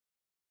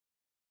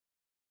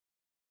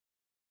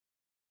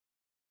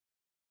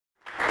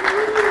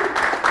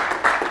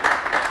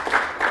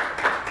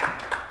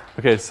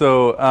Okay,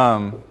 so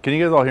can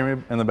you guys all hear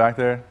me in the back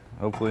there?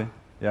 Hopefully,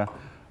 yeah.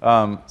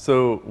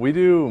 So we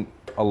do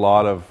a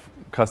lot of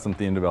custom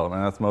theme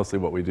development. That's mostly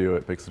what we do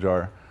at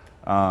Pixeljar.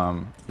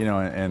 You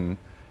know,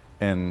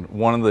 and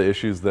one of the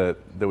issues that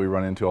we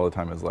run into all the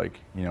time is like,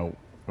 you know,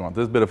 we want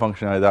this bit of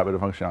functionality, that bit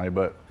of functionality,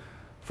 but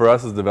for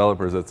us as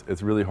developers,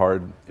 it's really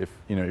hard if,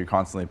 you know, you're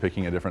constantly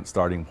picking a different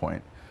starting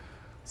point.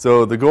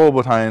 So the goal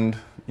behind,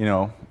 you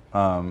know,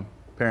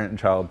 parent and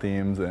child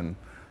themes and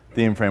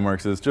theme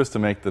frameworks is just to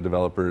make the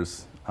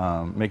developers,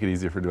 make it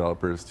easier for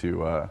developers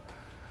to,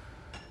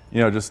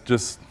 you know,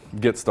 just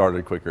get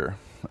started quicker.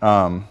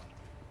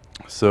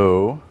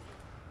 So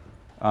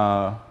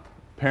parent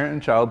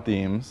and child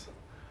themes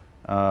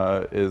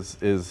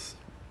is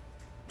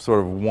sort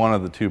of one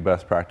of the two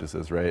best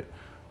practices, right?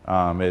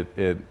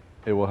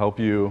 It will help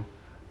you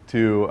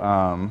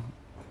to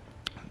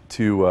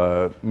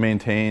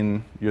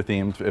maintain your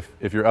themes.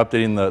 If you're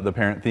updating the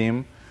parent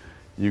theme,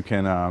 you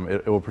can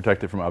it will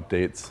protect it from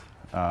updates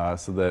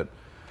so that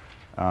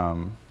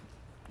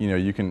you know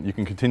you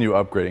can continue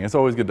upgrading. It's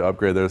always good to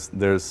upgrade.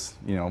 There's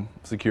you know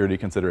security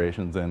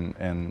considerations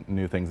and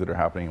new things that are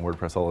happening in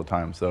WordPress all the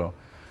time. So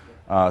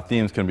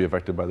themes can be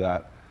affected by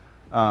that.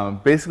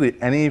 Basically,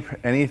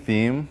 any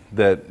theme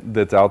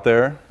that's out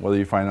there, whether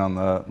you find on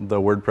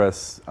the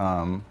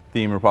WordPress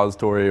theme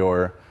repository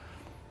or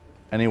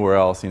anywhere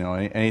else, you know,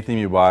 any theme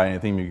you buy, any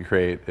theme you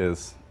create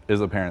is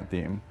a parent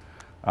theme.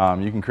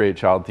 You can create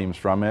child themes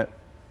from it,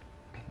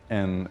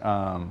 and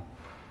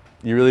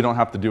you really don't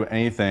have to do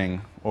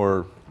anything,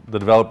 or the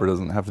developer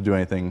doesn't have to do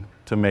anything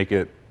to make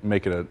it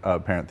a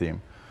parent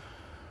theme.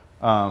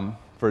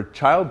 For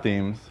child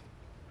themes,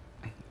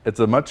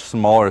 it's a much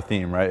smaller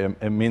theme, right?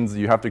 It means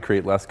you have to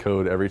create less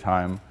code every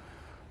time,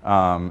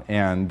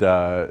 and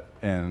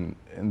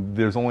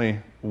there's only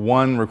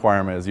one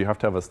requirement: is you have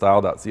to have a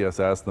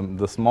style.css.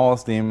 The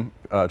smallest theme,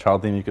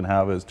 child theme you can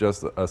have is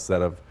just a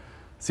set of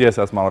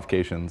CSS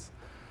modifications.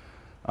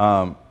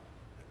 How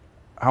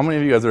many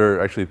of you guys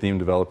are actually theme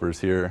developers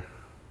here?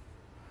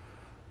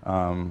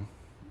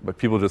 But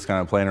people just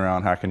kind of playing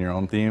around hacking your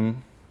own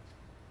theme?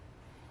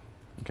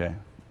 Okay,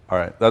 all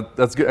right,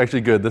 that's good,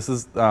 actually good. This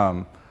is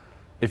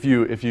if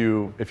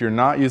you're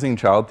not using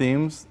child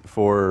themes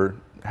for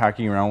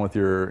hacking around with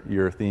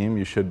your theme,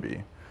 you should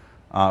be.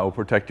 It will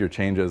protect your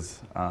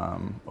changes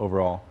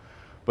overall.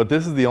 But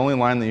this is the only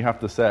line that you have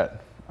to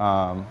set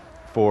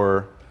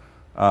for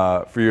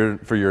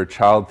your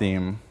child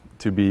theme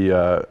to be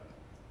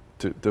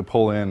to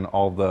pull in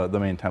all the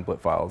main template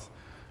files.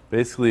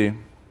 Basically,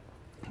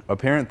 a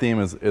parent theme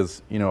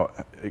is you know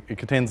it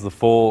contains the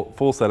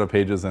full set of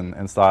pages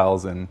and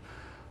styles and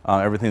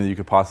everything that you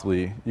could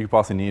possibly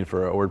need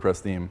for a WordPress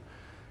theme.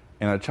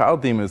 And a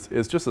child theme is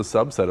just a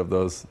subset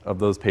of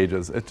those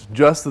pages. It's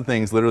just the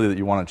things literally that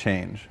you want to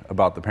change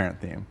about the parent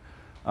theme.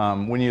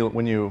 When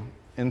you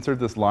insert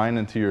this line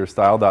into your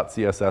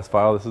style.css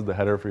file, this is the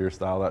header for your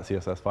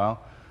style.css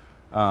file.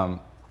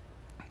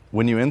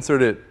 When you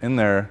insert it in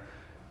there,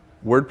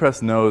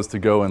 WordPress knows to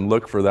go and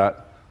look for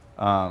that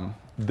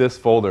this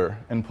folder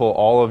and pull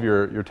all of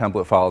your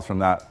template files from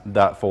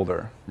that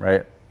folder,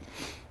 right?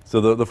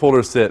 So the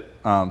folders sit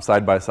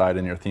side by side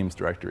in your themes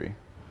directory.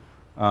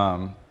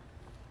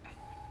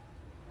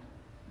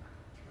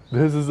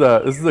 This is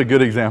a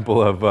good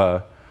example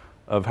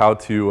of how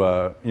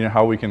to you know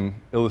how we can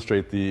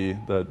illustrate the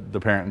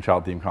parent and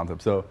child theme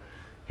concept. So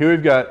here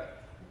we've got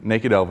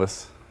Naked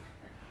Elvis,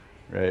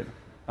 right?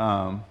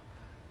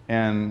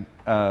 And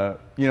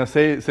you know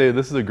say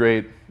this is a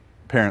great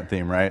parent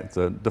theme, right? It's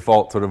a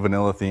default sort of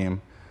vanilla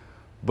theme,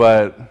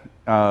 but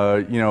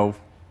you know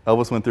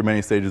Elvis went through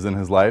many stages in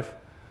his life,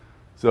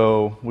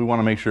 so we want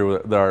to make sure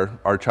that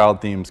our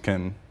child themes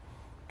can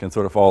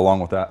sort of follow along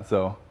with that.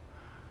 So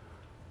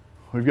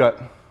we've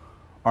got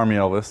Army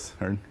Elvis,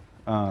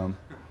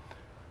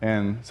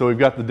 and so we've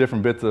got the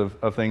different bits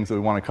of things that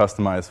we want to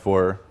customize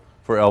for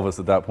Elvis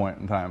at that point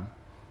in time,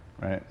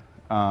 right?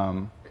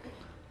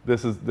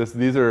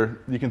 These are,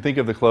 you can think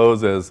of the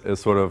clothes as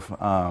sort of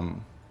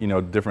you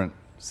know different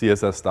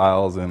CSS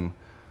styles and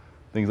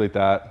things like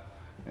that,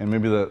 and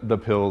maybe the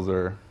pills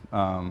are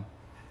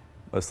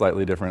a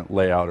slightly different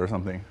layout or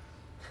something.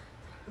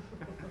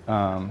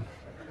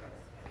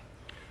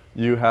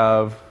 You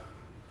have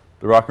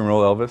the rock and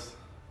roll Elvis.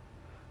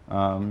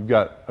 You've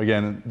got,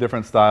 again,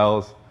 different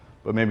styles,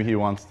 but maybe he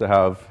wants to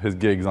have his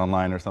gigs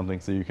online or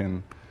something, so you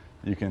can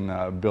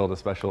build a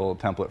special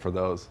template for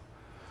those.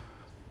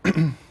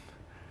 And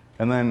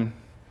then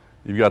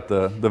you've got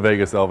the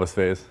Vegas Elvis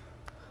phase.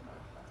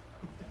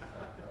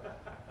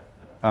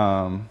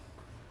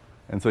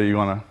 And so you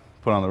want to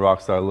put on the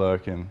rock star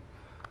look and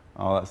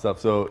all that stuff.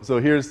 So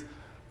here's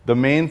the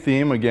main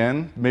theme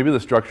again. Maybe the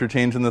structure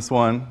changed in this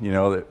one. You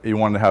know, that you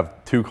wanted to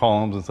have 2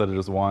 columns instead of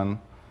just 1.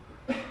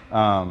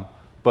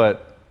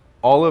 But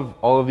all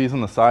of these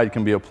on the side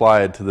can be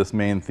applied to this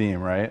main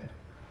theme, right?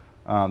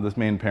 This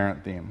main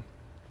parent theme.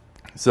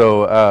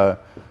 So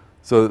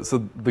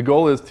the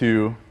goal is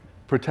to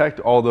protect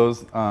all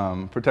those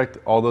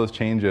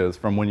changes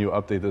from when you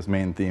update this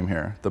main theme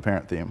here, the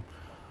parent theme.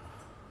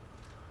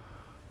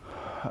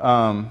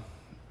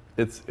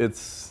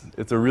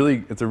 it's a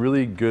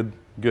really good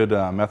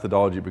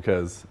methodology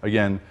because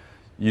again,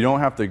 you don't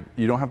have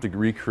to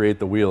recreate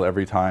the wheel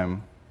every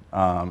time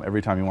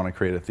you want to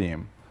create a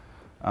theme.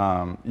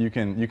 You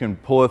can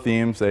pull a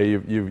theme. Say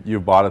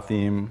you've bought a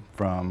theme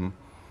from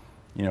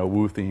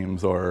Woo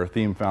Themes or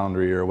Theme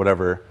Foundry or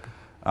whatever.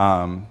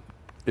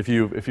 If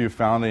you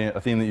found a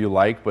theme that you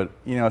like, but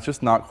it's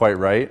just not quite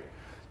right.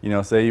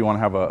 Say you want to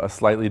have a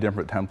slightly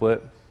different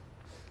template.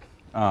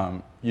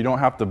 You don't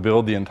have to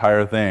build the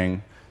entire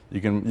thing. You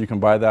can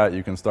buy that.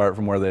 You can start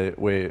from where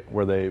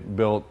they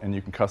built, and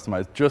you can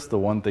customize just the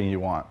one thing you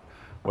want,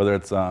 whether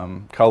it's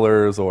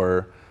colors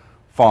or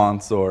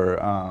fonts or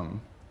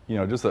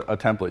just a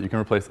template. You can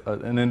replace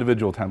an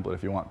individual template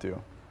if you want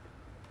to.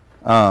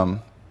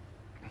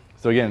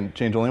 So again,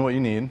 change only what you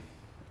need,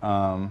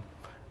 and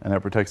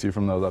that protects you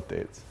from those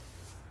updates.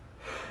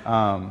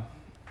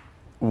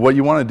 What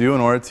you want to do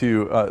in order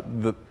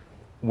to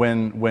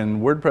when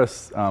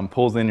WordPress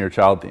pulls in your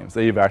child theme,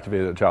 say you've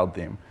activated a child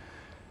theme,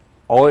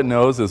 all it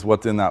knows is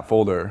what's in that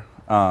folder.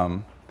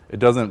 It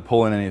doesn't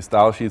pull in any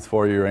style sheets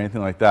for you or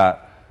anything like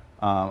that,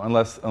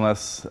 unless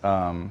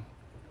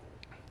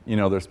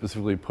they're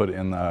specifically put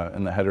in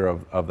the header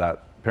of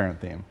that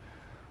parent theme.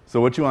 So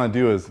what you want to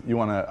do is you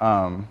want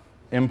to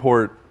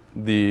import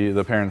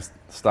the parent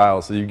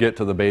style so you get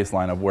to the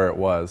baseline of where it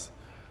was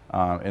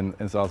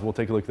in styles. We'll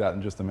take a look at that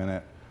in just a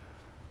minute.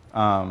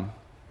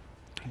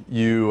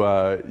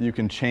 You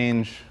can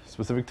change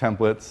specific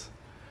templates,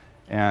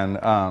 and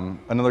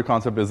another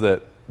concept is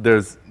that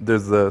there's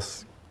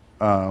this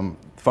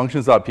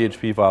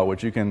functions.php file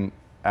which you can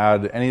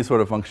add any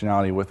sort of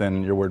functionality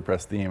within your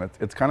WordPress theme.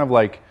 It's kind of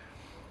like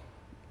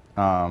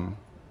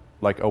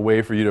a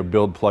way for you to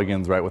build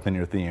plugins right within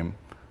your theme,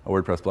 a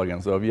WordPress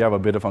plugin. So if you have a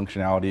bit of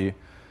functionality,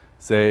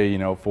 say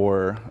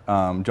for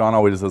John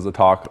always does a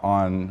talk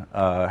on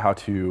how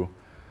to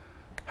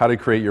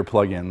create your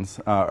plugins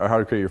or how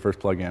to create your first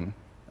plugin.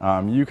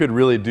 You could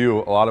really do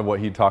a lot of what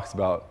he talks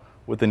about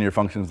within your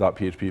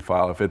functions.php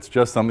file. If it's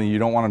just something you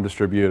don't want to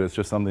distribute, it's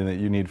just something that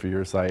you need for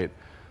your site.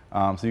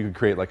 So you could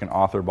create like an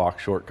author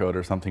box shortcode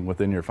or something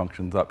within your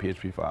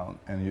functions.php file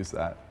and use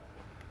that.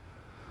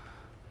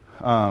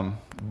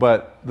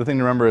 But the thing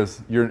to remember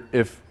is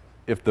if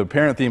the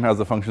parent theme has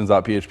a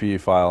functions.php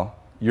file,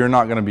 you're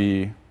not going to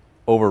be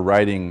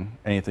overwriting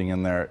anything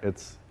in there.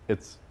 It's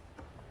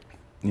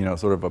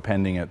sort of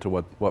appending it to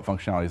what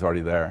functionality is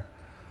already there.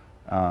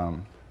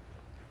 So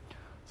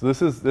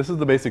this is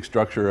the basic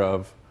structure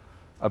of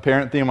a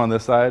parent theme on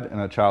this side and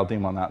a child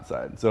theme on that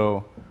side.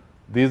 So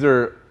these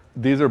are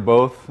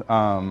both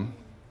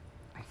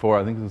for,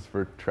 I think this is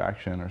for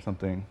Traction or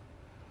something,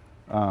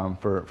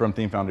 from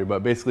Theme Foundry.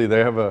 But basically they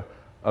have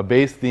a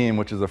base theme,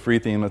 which is a free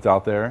theme that's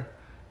out there,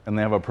 and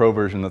they have a pro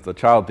version that's a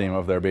child theme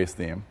of their base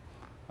theme.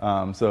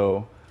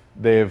 So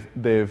they've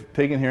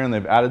taken here and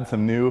they've added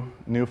some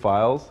new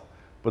files,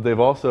 but they've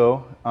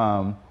also,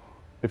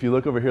 if you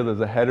look over here, there's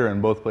a header in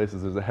both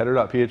places. There's a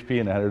header.php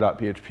and a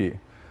header.php.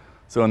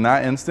 So in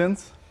that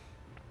instance,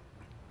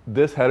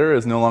 this header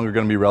is no longer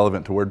going to be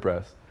relevant to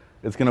WordPress.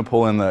 It's going to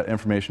pull in the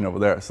information over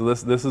there. So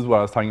this is what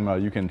I was talking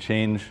about. You can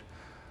change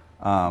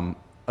a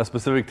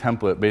specific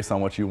template based on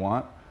what you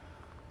want.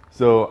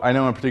 So I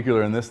know in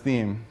particular in this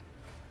theme,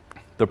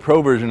 the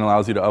pro version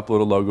allows you to upload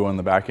a logo in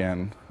the back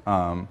end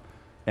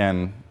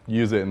and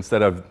use it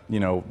instead of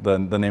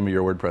the name of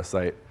your WordPress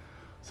site.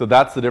 So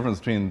that's the difference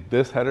between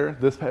this header.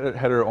 This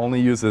header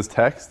only uses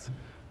text,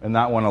 and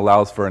that one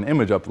allows for an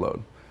image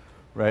upload,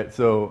 right?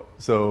 So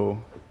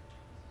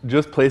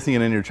just placing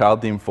it in your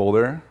child theme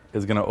folder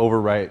is going to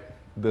overwrite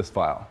this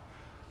file.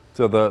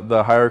 So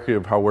the hierarchy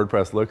of how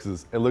WordPress looks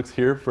is it looks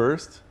here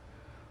first.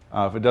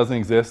 If it doesn't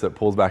exist, it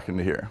pulls back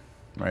into here,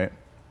 right?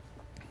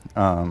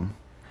 And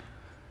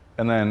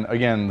then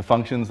again, the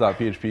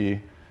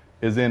functions.php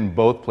is in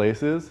both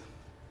places,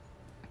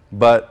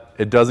 but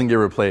it doesn't get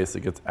replaced, it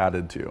gets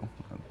added to.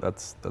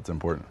 That's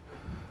important.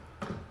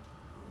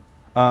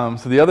 So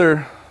the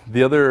other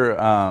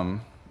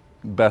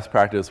best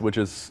practice, which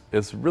is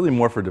really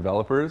more for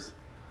developers,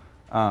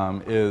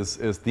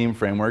 is theme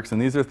frameworks.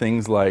 And these are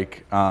things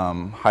like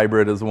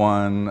Hybrid is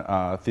one,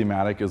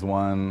 Thematic is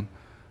one,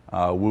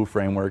 Woo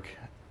framework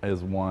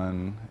is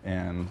one,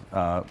 and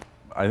I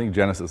think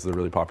Genesis is a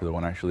really popular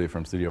one actually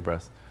from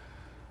StudioPress.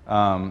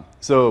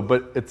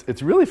 But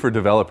it's really for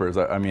developers.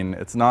 I mean,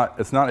 it's not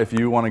if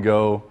you want to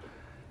go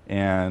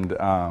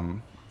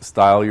and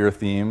style your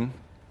theme.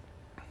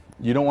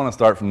 You don't want to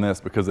start from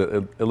this because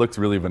it looks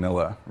really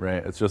vanilla,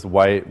 right? It's just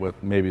white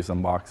with maybe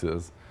some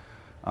boxes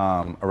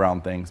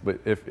around things. But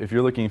if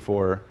you're looking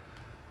for,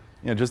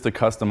 just to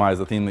customize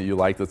a theme that you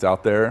like that's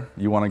out there,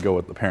 you want to go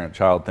with the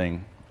parent-child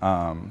thing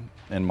and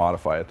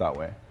modify it that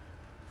way.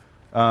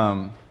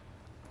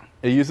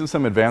 It uses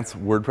some advanced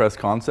WordPress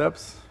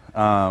concepts,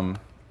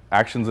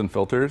 actions and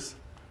filters,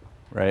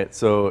 right?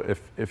 So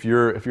if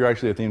you're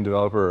actually a theme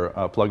developer,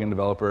 or a plugin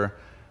developer,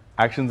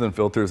 actions and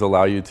filters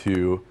allow you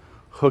to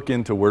hook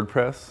into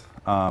WordPress,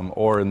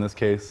 or in this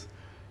case,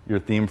 your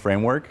theme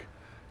framework,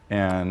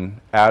 and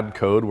add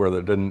code where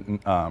there didn't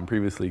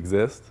previously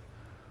exist.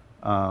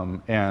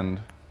 And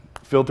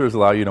filters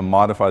allow you to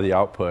modify the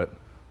output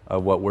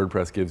of what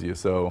WordPress gives you.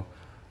 So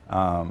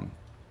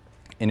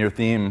in your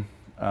theme,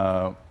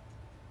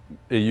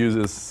 it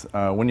uses,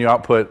 when you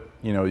output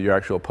your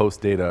actual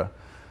post data,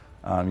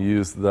 you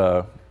use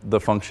the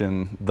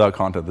function, the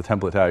content, the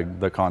template tag,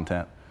 the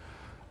content.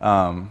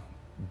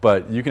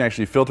 But you can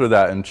actually filter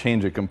that and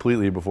change it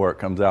completely before it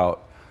comes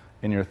out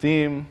in your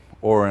theme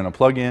or in a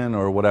plugin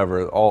or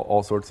whatever,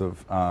 all sorts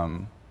of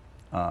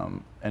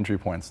entry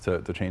points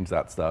to change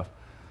that stuff.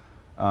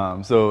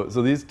 So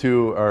these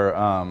two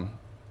are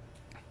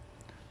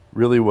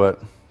really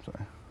what,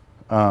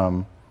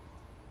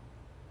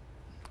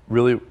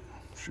 really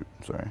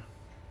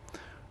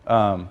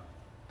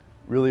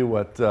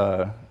what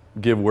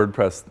give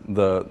WordPress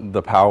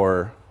the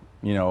power,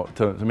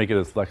 to make it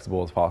as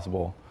flexible as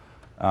possible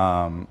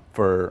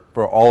for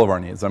all of our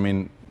needs. I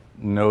mean,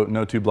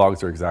 no two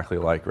blogs are exactly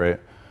alike, right?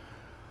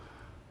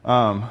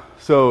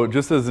 So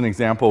just as an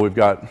example, we've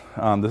got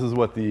this is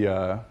what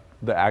the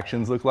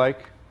actions look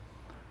like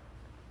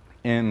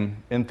in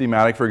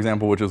thematic, for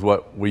example, which is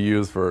what we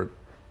use for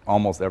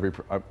almost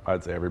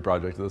I'd say every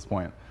project at this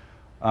point.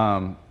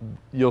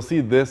 You'll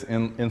see this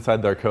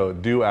inside their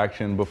code, do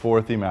action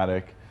before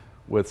thematic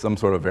with some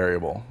sort of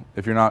variable.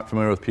 If you're not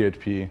familiar with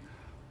PHP,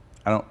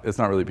 it's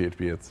not really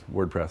PHP, it's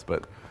WordPress,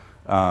 but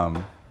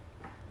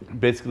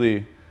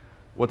basically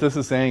what this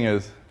is saying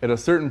is at a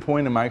certain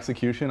point in my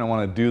execution, I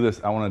want to do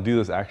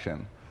this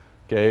action,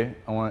 okay?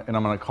 And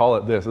I'm going to call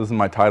it this. This is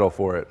my title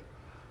for it.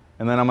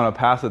 And then I'm going to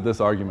pass it this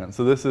argument.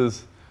 So this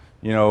is,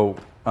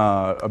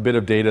 a bit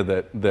of data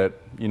that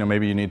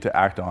maybe you need to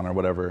act on or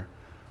whatever.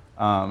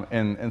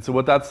 And so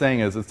what that's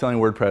saying is it's telling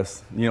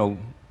WordPress,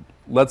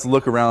 let's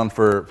look around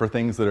for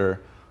things that are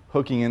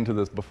hooking into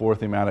this before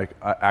thematic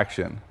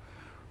action,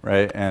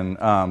 right? And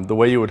the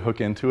way you would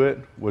hook into it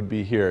would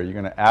be here. You're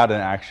going to add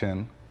an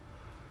action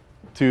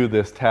to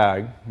this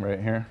tag right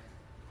here,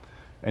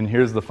 and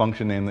here's the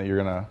function name that you're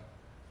gonna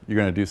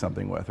do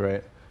something with,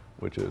 right?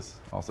 Which is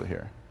also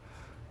here.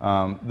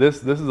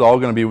 This is all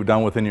going to be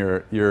done within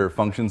your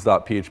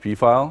functions.php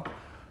file,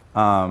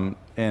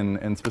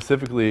 and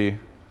specifically,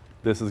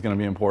 this is going to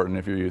be important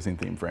if you're using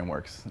theme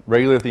frameworks.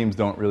 Regular themes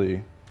don't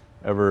really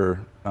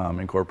ever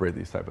incorporate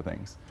these type of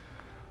things.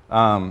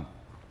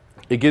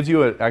 It gives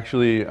you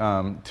actually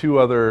two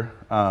other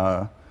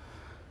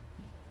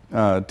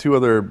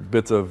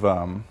bits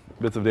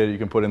of data you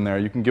can put in there.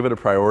 You can give it a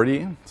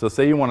priority. So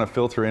say you want to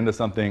filter into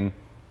something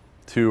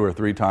 2 or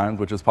 3 times,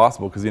 which is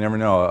possible because you never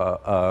know.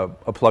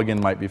 A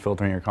plugin might be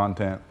filtering your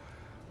content,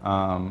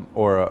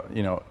 or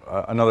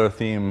another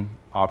theme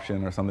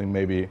option or something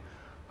maybe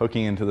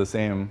hooking into the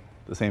same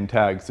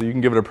tag. So you can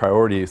give it a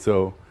priority.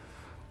 So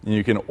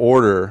you can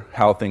order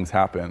how things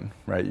happen,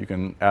 right? You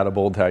can add a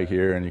bold tag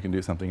here, and you can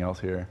do something else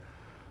here.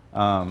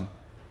 And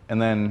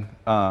then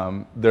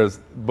there's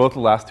both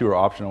the last two are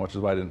optional, which is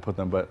why I didn't put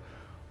them. But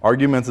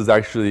arguments is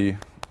actually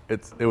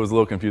it was a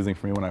little confusing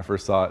for me when I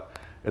first saw it.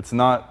 It's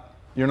not.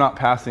 You're not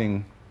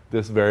passing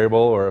this variable,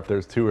 or if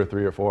there's 2 or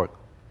 3 or 4,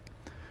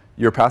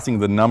 you're passing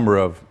the number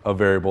of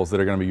variables that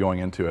are going to be going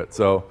into it.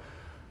 So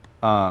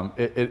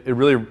it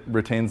really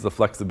retains the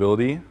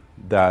flexibility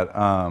that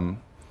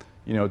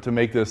to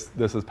make this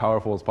as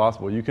powerful as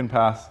possible. You can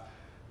pass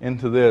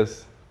into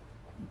this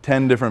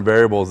 10 different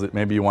variables that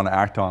maybe you want to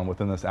act on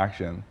within this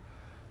action,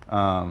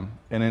 and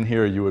in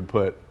here you would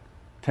put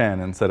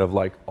 10 instead of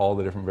like all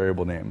the different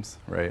variable names,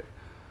 right?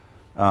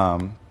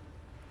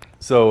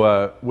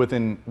 So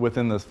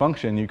within this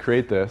function, you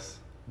create this.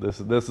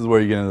 This is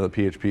where you get into the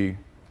PHP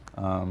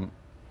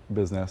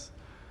business.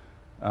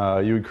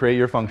 You would create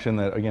your function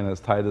that again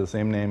is tied to the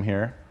same name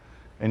here,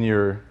 and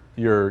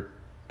you're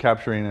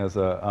capturing as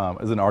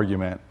an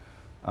argument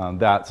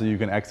that so you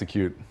can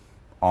execute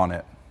on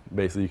it.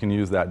 Basically, you can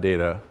use that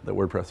data that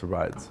WordPress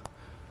provides.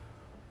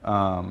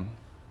 Are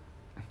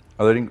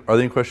there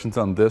any questions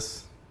on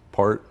this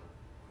part,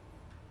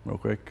 real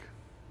quick?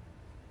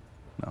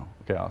 No.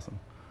 Okay. Awesome.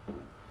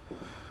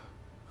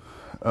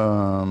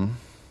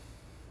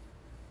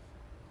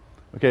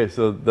 Okay,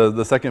 so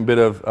the second bit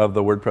of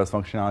the WordPress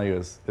functionality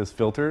is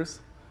filters.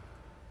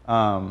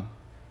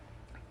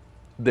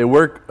 They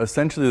work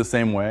essentially the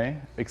same way,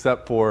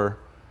 except for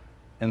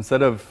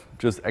instead of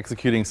just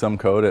executing some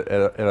code at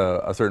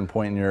a certain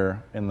point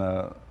in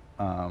the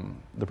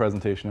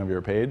presentation of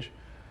your page,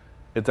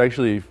 it's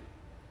actually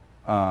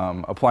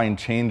applying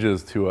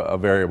changes to a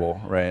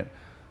variable, right?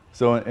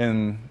 So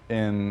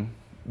in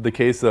the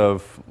case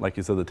of, like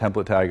you said, the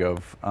template tag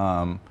of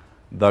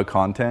the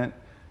content,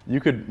 you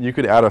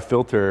could add a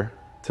filter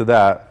to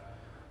that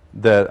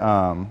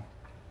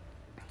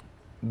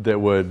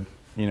would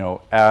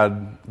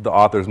add the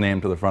author's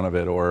name to the front of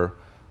it, or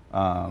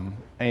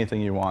anything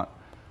you want.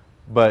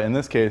 But in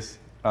this case,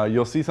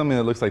 you'll see something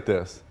that looks like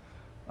this: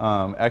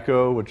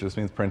 echo, which just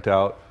means print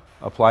out;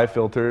 apply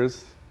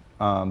filters.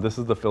 This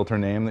is the filter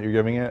name that you're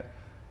giving it,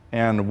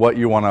 and what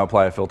you want to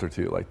apply a filter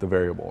to, like the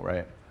variable,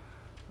 right?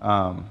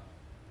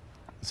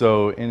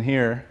 So in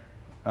here,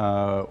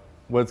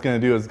 what it's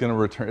going to do is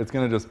it's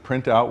going to just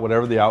print out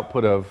whatever the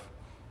output of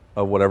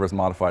whatever's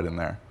modified in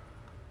there.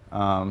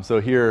 So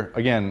here,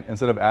 again,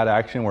 instead of add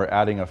action, we're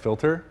adding a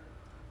filter,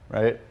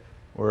 right?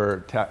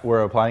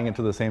 We're applying it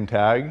to the same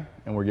tag,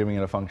 and we're giving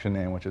it a function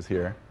name, which is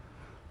here.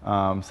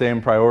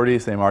 Same priority,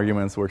 same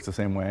arguments, works the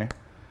same way.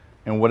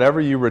 And whatever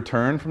you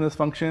return from this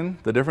function,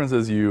 the difference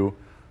is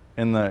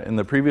in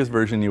the previous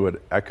version, you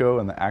would echo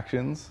in the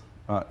actions.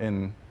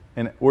 In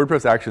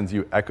WordPress actions,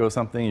 you echo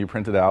something, you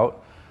print it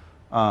out,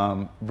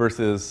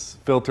 versus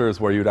filters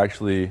where you'd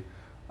actually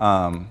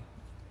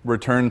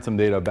return some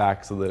data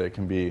back so that it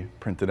can be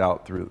printed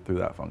out through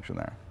that function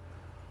there.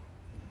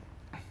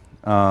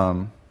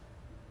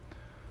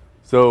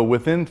 So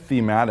within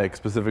thematic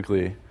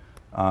specifically,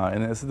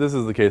 and this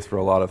is the case for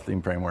a lot of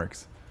theme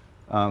frameworks,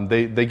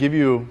 they give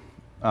you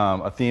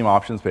a theme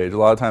options page. A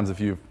lot of times if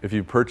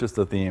you've purchased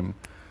a theme,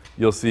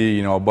 you'll see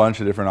a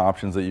bunch of different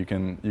options that you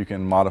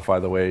can modify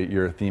the way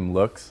your theme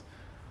looks.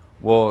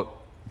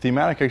 Well,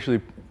 thematic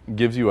actually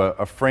gives you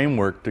a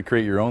framework to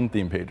create your own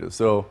theme pages.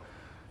 So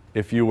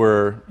if you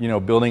were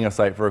building a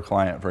site for a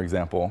client, for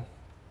example,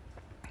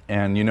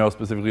 and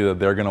specifically that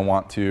they're going to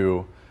want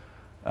to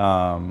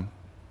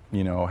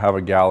have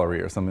a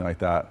gallery or something like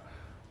that,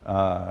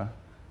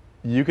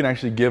 you can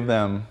actually give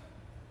them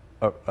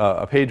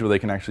a page where they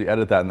can actually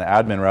edit that in the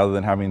admin rather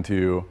than having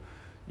to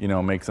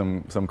make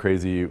some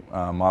crazy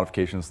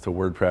modifications to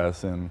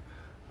WordPress and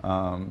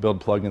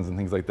build plugins and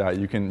things like that.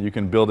 You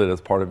can build it as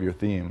part of your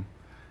theme,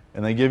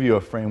 and they give you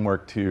a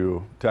framework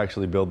to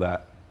actually build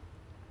that.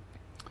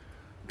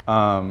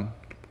 And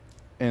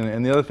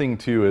the other thing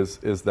too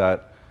is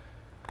that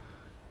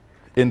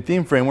in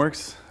theme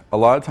frameworks, a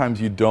lot of times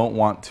you don't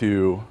want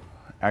to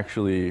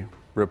actually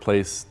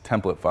replace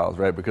template files,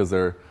 right? Because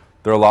they're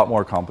a lot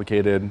more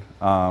complicated.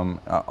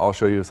 I'll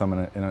show you some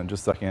in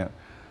just a second.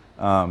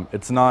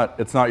 It's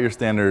not your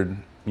standard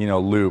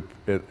loop.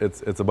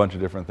 It's a bunch of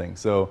different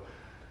things. So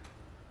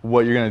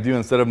what you're going to do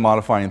instead of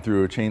modifying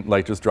through a chain,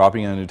 like just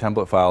dropping in a new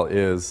template file,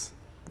 is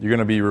you're going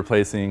to be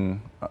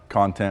replacing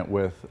content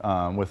with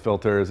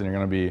filters, and you're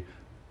going to be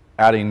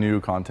adding new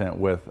content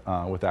with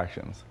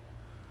actions.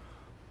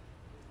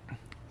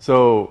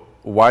 So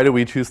why do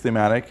we choose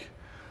thematic?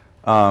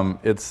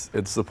 It's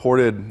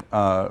supported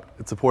by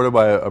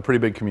a pretty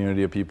big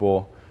community of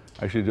people.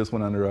 Actually, just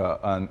went under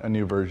a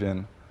new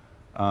version.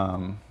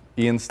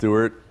 Ian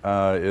Stewart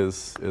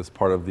is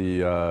part of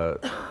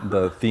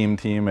the theme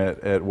team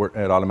at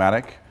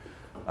Automatic.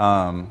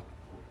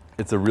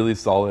 It's a really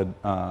solid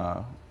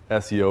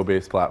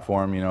SEO-based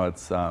platform.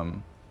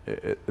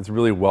 It's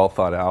really well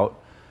thought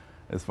out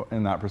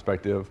in that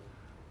perspective.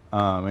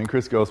 And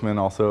Chris Grossman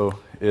also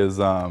is,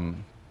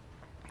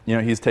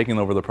 he's taken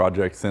over the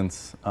project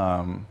since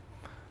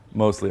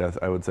mostly,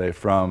 I would say,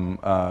 from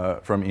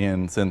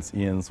Ian, since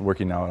Ian's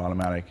working now at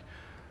Automatic.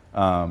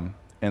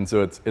 And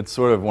so it's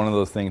sort of one of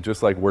those things,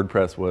 just like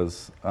WordPress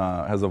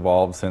has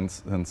evolved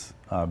since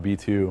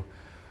B2.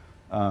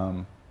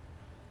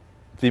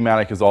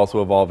 Thematic is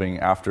also evolving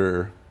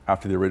after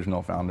the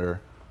original founder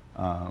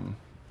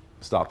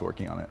stopped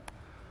working on it.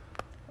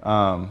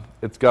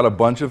 It's got a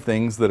bunch of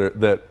things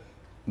that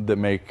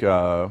make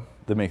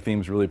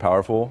themes really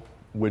powerful.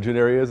 Widget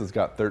areas, it's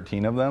got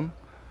 13 of them,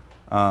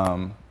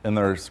 and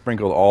they're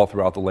sprinkled all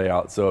throughout the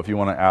layout. So if you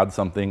want to add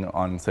something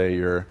on, say,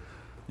 your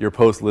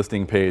post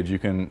listing page, you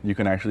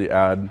can actually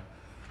add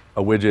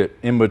a widget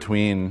in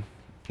between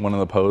one of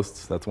the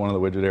posts. That's one of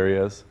the widget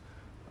areas.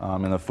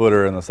 In the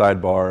footer and the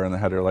sidebar and the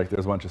header, like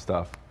there's a bunch of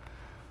stuff.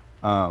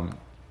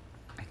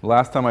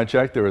 Last time I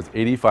checked, there was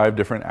 85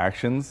 different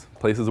actions,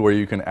 places where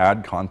you can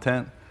add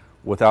content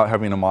without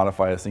having to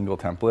modify a single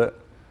template.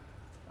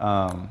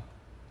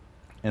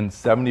 And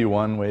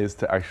 71 ways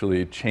to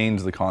actually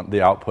change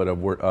the output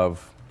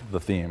of the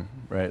theme,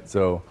 right?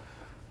 So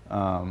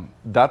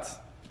that's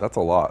a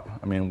lot.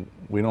 I mean,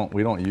 we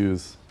don't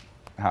use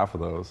half of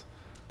those,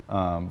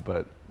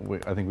 but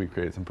I think we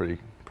created some pretty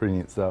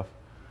neat stuff.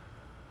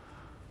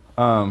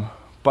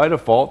 By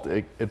default,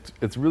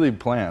 it's really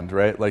planned,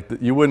 right? Like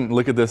you wouldn't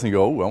look at this and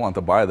go, "Oh, I want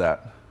to buy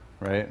that,"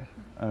 right?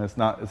 And it's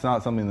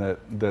not something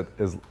that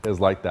is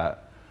like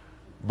that.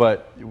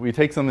 But we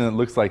take something that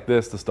looks like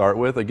this to start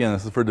with. Again,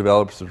 this is for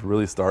developers to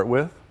really start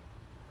with.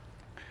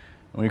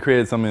 And we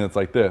created something that's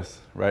like this,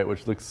 right?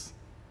 Which looks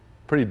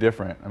pretty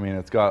different. I mean,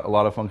 it's got a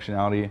lot of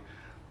functionality.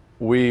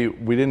 We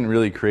didn't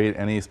really create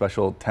any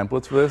special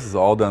templates for this. It's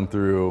all done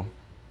through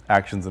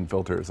actions and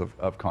filters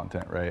of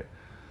content, right?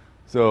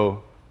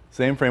 So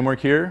same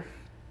framework here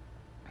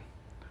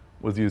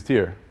was used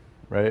here,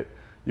 right?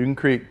 You can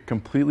create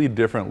completely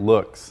different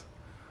looks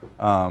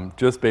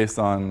just based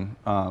on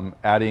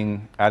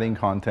adding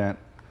content,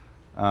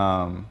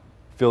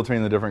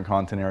 filtering the different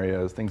content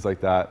areas, things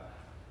like that.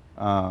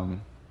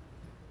 And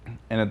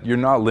you're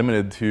not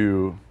limited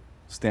to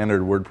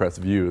standard WordPress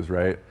views,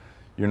 right?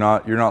 You're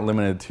not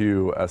limited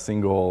to a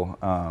single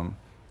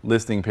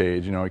listing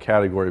page, a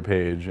category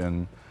page,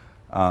 and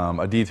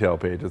a detail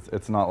page.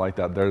 It's not like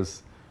that.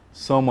 There's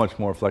so much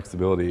more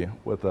flexibility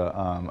with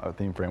a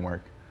theme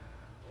framework.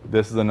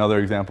 This is another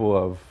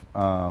example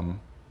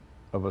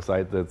of a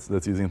site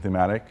that's using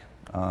thematic.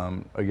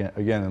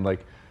 Again, and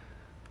like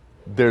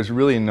there's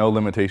really no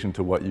limitation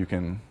to what you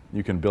can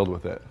build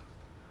with it.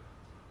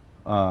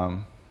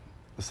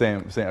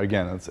 Same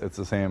again. It's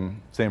the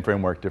same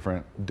framework,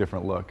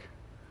 different look.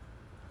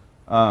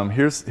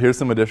 Here's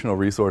some additional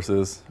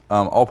resources.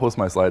 I'll post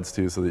my slides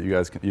too, so that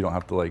you don't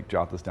have to like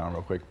jot this down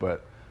real quick.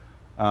 But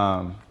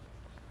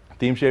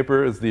Theme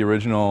Shaper is the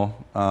original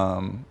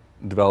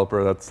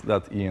developer.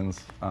 That's Ian's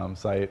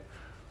site,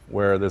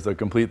 where there's a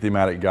complete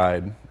thematic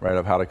guide, right,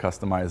 of how to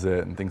customize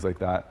it and things like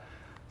that.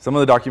 Some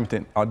of the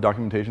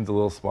documentation's a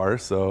little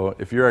sparse, so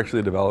if you're actually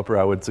a developer,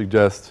 I would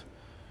suggest,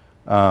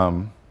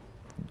 going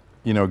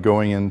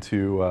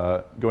into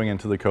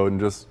the code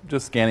and just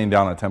scanning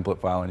down a template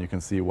file, and you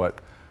can see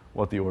what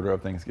the order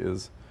of things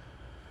is.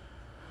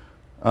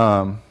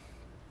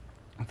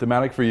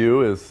 Thematic for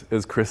You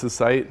is Chris's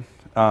site.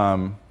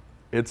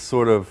 It's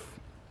sort of,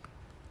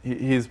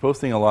 he's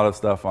posting a lot of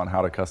stuff on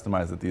how to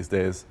customize it these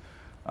days,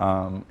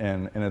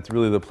 and it's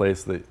really the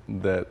place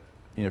that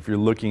if you're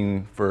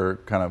looking for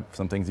kind of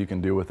some things you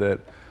can do with it.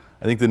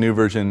 I think the new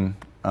version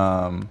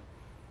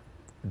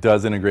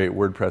does integrate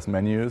WordPress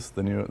menus,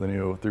 the new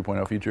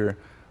 3.0 feature,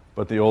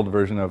 but the old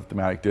version of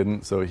Thematic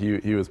didn't. So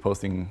he was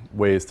posting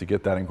ways to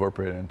get that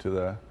incorporated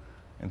into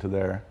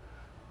there.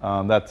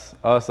 That's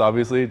us,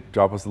 obviously.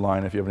 Drop us a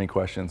line if you have any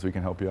questions. We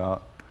can help you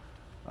out.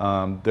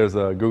 There's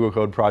a Google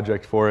Code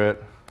project for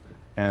it,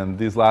 and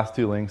these last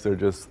two links are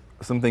just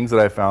some things that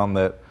I found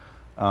that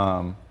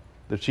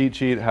the cheat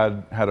sheet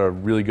had a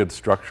really good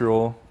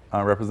structural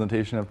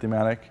representation of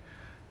Thematic,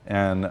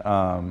 and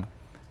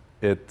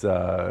it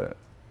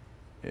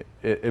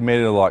made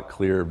it a lot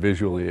clearer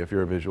visually if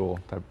you're a visual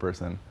type of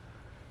person.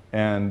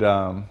 And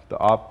the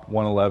Op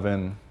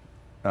 111,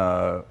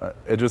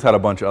 it just had a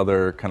bunch of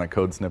other kind of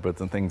code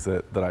snippets and things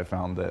that I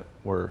found that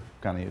were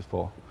kind of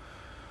useful.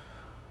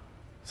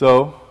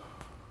 So,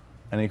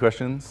 any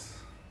questions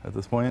at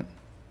this point?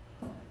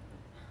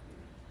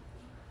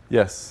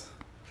 Yes?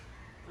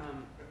 I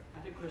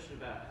had a question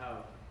about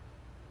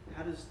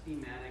how does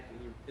thematic,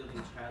 when you're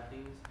building child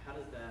themes, how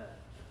does that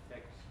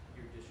affect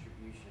your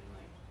distribution?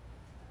 Like,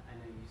 I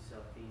know you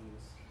sell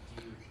themes,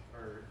 you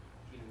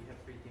have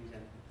free themes,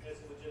 and it's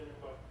a legitimate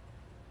question.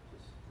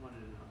 Just wanted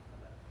to know how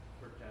that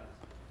worked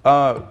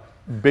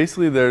out.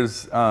 Basically,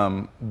 there's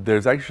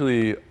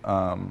actually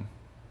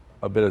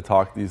a bit of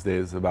talk these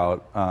days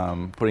about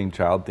putting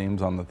child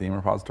themes on the theme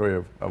repository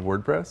of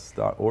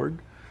WordPress.org.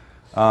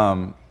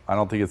 I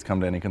don't think it's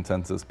come to any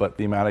consensus, but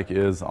thematic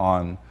is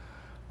on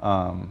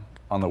the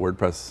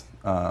WordPress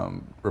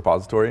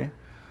repository.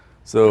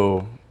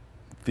 So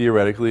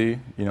theoretically,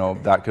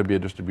 that could be a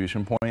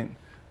distribution point.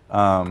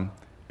 I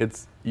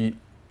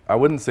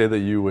wouldn't say that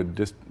you would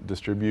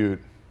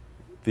distribute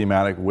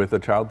thematic with a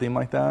child theme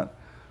like that,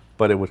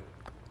 but it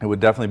would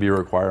definitely be a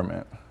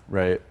requirement,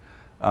 right?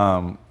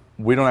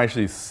 We don't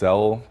actually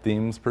sell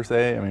themes per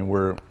se. I mean,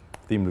 we're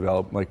theme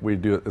develop, like we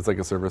do. It's like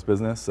a service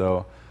business,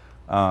 so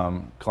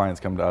clients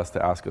come to us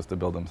to ask us to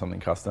build them something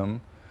custom.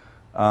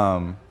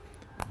 But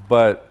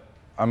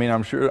I mean,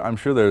 I'm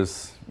sure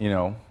there's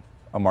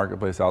a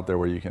marketplace out there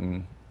where you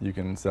can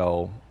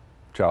sell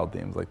child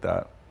themes like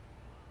that.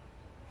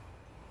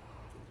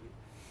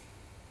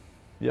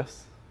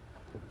 Yes.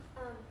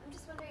 I'm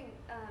just wondering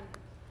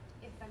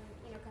if I'm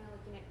kind of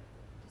looking at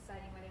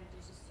deciding whether to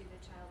just do the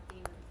child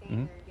theme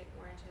thing or get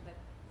more into the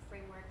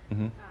framework.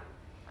 I'm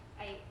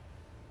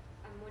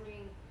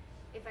wondering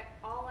if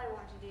all I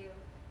want to do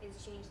is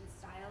change the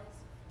styles,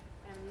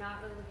 and I'm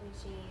not really looking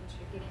to change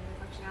or get into the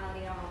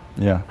functionality at all.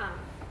 Yeah.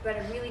 But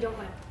I really don't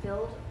want to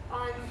build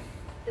on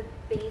the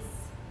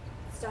base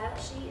style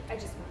sheet. I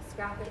just want to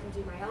scrap it and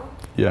do my own.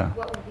 Yeah.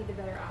 What would be the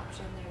better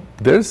option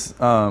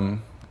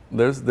there?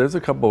 There's a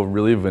couple of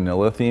really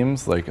vanilla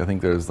themes. Like I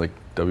think there's like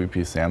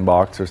WP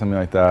Sandbox or something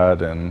like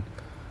that, and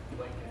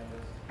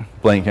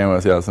Blank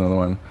Canvas. Yeah, that's another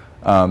one.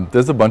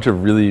 There's a bunch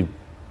of really,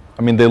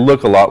 I mean, they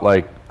look a lot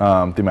like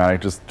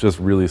thematic, just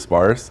really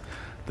sparse.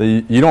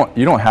 You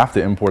don't have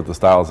to import the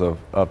styles of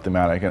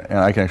thematic, and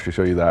I can actually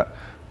show you that.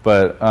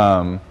 But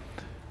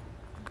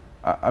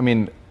I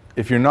mean,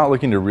 if you're not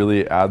looking to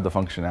really add the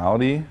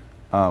functionality,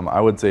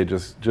 I would say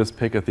just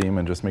pick a theme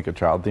and just make a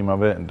child theme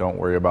of it, and don't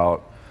worry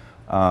about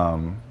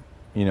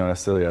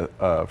necessarily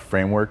a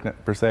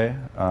framework per se.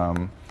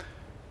 And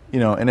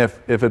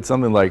if it's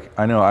something like,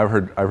 I know I've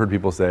heard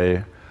people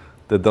say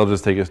that they'll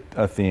just take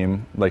a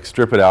theme, like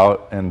strip it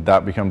out, and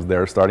that becomes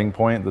their starting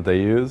point that they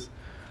use,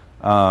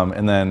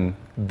 and then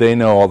they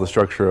know all the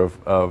structure of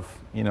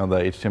the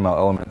HTML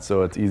elements,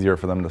 so it's easier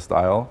for them to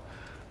style.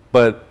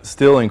 But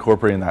still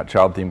incorporating that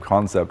child theme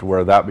concept,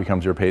 where that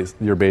becomes your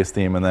base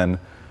theme, and then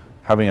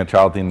having a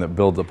child theme that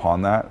builds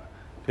upon that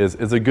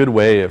is a good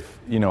way. If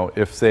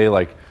say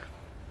like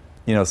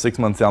 6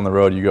 months down the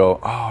road you go,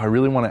 oh, I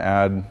really want to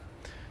add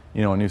a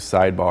new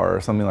sidebar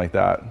or something like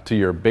that to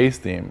your base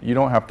theme. You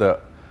don't have to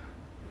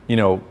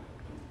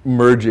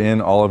merge in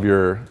all of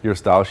your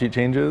style sheet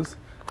changes.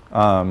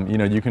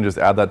 You can just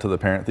add that to the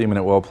parent theme, and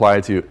it will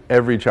apply to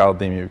every child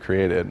theme you've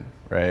created,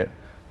 right?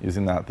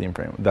 Using that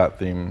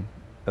theme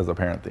as a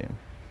parent theme.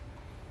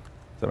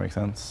 Does that make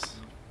sense?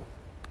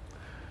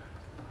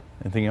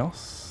 Anything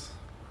else?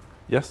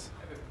 Yes?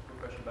 I have a quick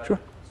question about Sure.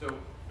 it. So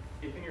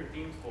if in your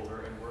themes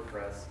folder in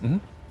WordPress, Mm-hmm.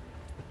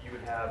 you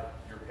would have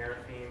your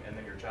parent theme and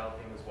then your child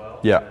theme as well.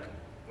 Yeah. And then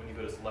when you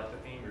go to select a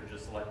theme, you're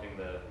just selecting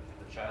the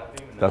child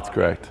theme, and then That's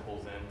correct. automatically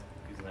pulls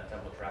in using that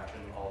template traction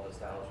all the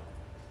styles,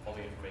 all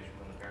the information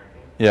from the parent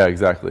theme. Yeah,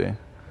 exactly.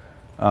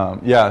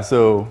 Yeah,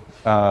 so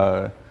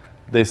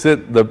they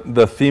sit,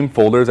 the theme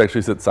folders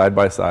actually sit side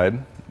by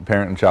side,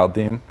 parent and child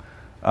theme.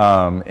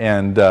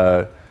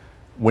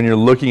 When you're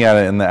looking at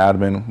it in the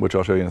admin, which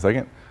I'll show you in a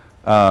second,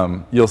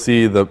 you'll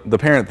see the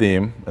parent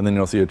theme, and then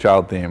you'll see a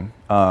child theme.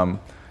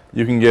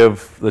 You can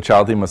give the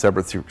child theme a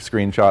separate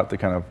screenshot to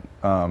kind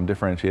of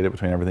differentiate it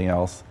between everything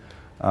else.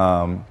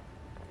 And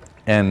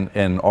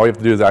all you have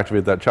to do is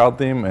activate that child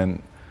theme,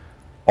 and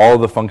all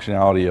the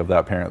functionality of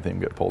that parent theme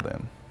get pulled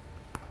in.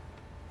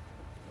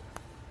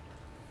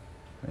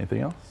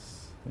 Anything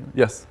else?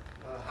 Yes?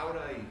 How would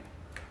I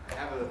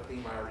have a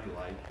theme I already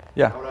like?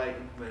 Yeah. How would I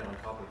implement it on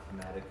top of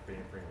thematic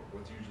framework?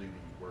 What's usually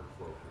the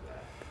workflow for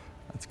that?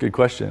 That's a good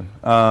question.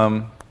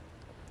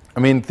 I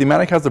mean,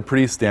 thematic has a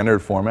pretty standard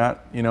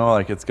format. You know,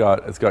 like it's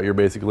got your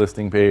basic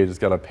listing page. It's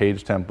got a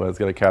page template. It's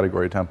got a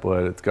category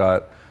template. It's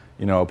got,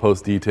 you know, a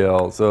post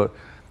detail. So,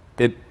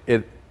 it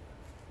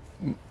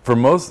for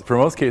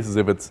most cases,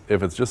 if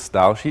it's just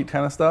style sheet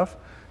kind of stuff,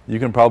 you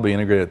can probably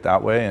integrate it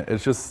that way. And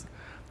it's just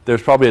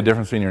there's probably a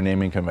difference between your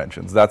naming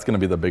conventions. That's going to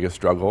be the biggest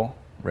struggle,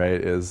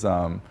 right? Is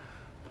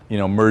you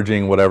know,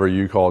 merging whatever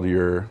you called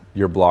your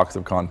blocks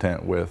of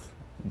content with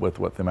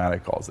what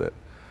thematic calls it.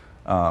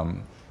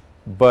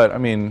 But I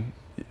mean,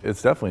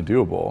 it's definitely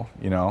doable.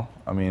 You know,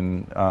 I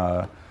mean,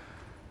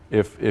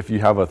 if you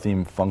have a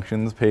theme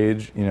functions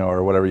page, you know,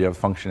 or whatever, you have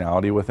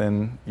functionality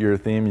within your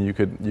theme, you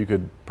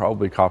could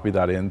probably copy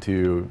that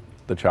into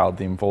the child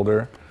theme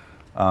folder,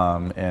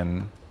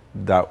 and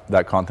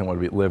that content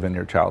would live in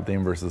your child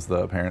theme versus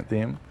the parent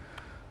theme.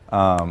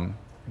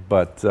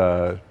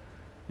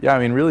 Yeah, I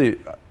mean, really,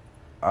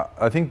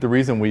 I think the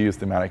reason we use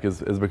thematic is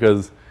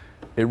because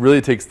it really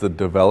takes the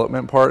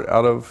development part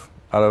out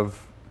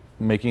of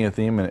making a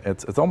theme, and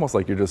it's almost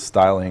like you're just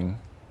styling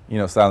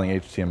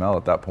HTML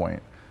at that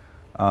point.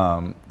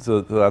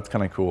 So that's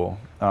kind of cool.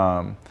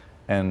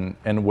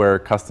 And where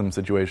custom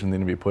situations need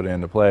to be put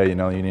into play, you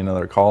know, you need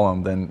another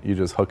column, then you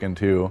just hook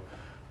into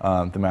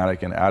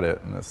thematic and add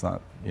it, and it's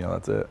not, you know,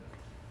 that's it.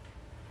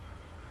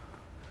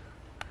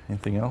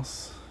 Anything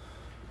else?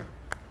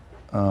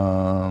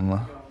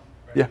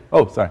 Yeah.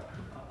 Oh, sorry.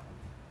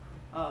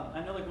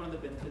 I know, like, one of the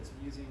benefits of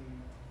using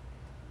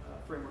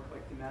a framework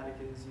like thematic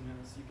is, you know,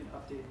 so you can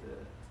update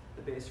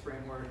the base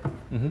framework,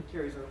 Mm-hmm. it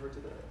carries over to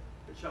the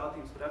child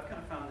themes. But I've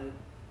kind of found that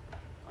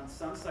on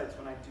some sites,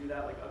 when I do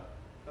that, like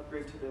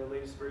upgrade to the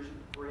latest version,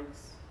 it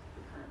breaks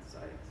the current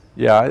sites.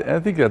 Yeah, I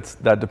think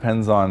that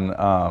depends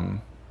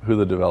on who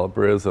the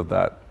developer is of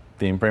that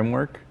theme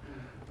framework.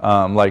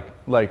 Mm-hmm.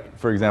 Like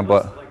for example.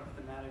 Like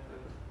thematic,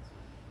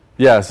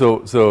 Yeah,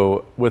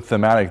 so with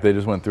thematic, they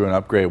just went through an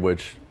upgrade,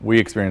 which we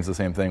experienced the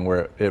same thing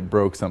where it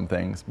broke some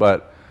things.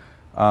 But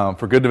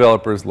for good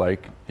developers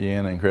like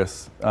Ian and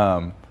Chris,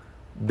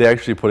 they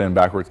actually put in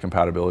backwards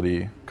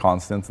compatibility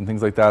constants and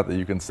things like that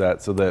you can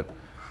set, so that,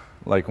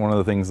 like, one of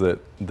the things that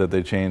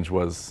they changed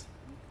was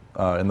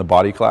in the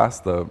body class,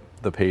 the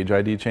page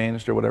ID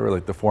changed or whatever,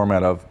 like the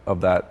format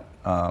of that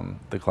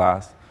the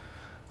class.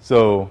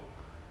 So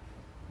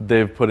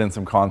they've put in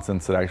some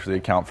constants that actually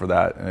account for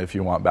that, and if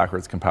you want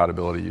backwards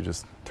compatibility, you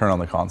just turn on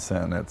the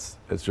constant, and it's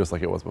just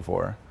like it was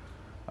before.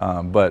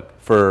 But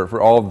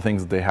for all of the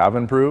things that they have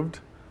improved,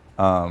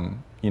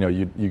 you know,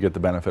 you get the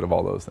benefit of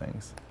all those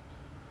things.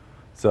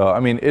 So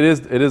I mean, it is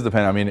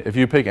dependent. I mean, if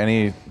you pick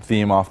any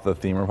theme off the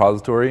theme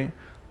repository,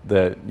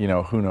 that, you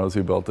know, who knows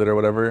who built it or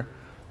whatever,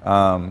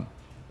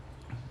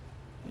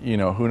 you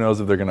know, who knows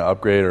if they're going to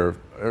upgrade or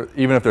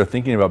even if they're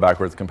thinking about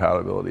backwards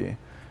compatibility.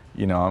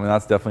 You know, I mean,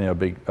 that's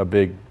definitely a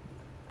big,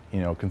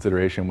 you know,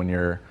 consideration when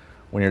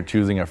you're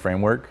choosing a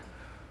framework.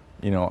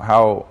 You know,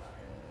 how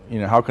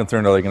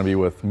concerned are they going to be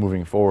with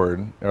moving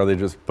forward? Are they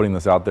just putting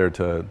this out there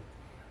to,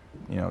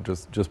 you know,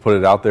 just put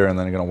it out there and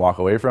then they're going to walk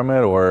away from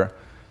it, or,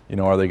 you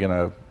know, are they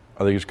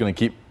just going to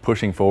keep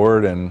pushing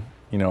forward and,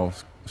 you know,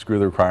 screw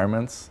the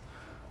requirements?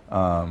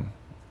 You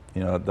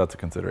know, that's a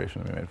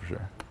consideration to be made for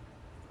sure.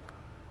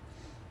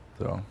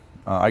 So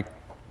I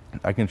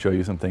can show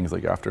you some things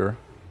like after.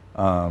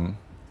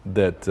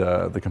 That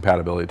the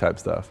compatibility type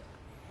stuff.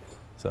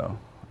 So,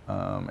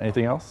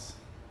 anything else?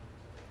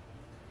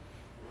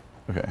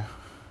 Okay.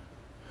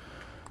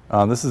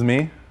 This is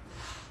me.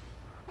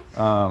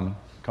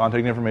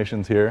 Contact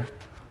information's here.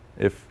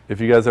 If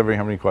you guys ever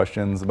have any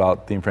questions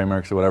about theme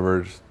frameworks or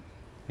whatever, just,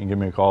 you can give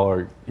me a call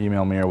or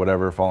email me or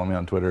whatever. Follow me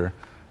on Twitter.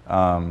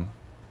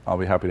 I'll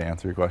be happy to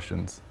answer your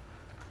questions.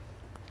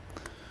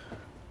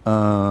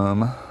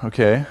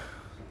 Okay.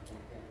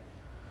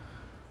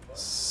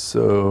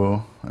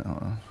 So,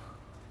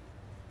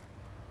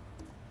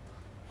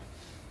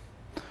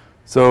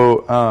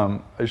 I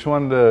just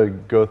wanted to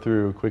go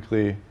through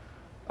quickly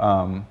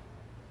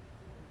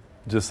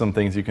just some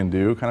things you can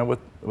do kind of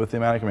with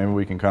thematic. Maybe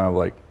we can kind of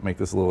like make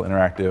this a little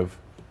interactive.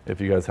 If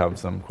you guys have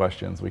some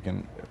questions, we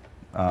can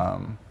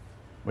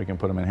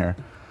put them in here.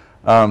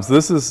 So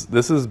this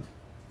is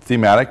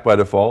thematic by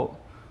default.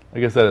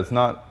 Like I said, it's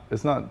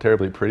not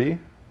terribly pretty,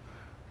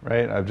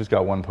 right? I've just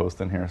got one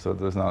post in here, so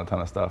there's not a ton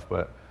of stuff,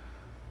 but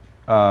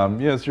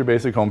it's your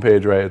basic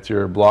homepage, right? It's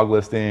your blog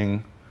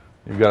listing.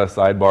 You've got a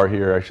sidebar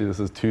here. Actually, this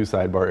is 2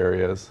 sidebar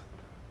areas,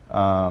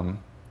 and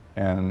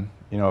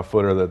a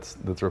footer that's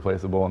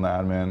replaceable in the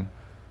admin.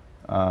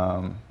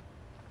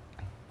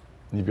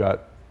 You've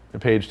got a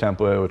page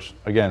template, which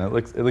again, it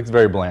looks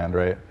very bland,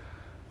 right?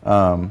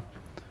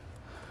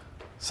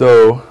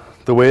 So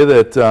the way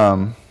that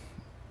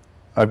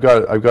I've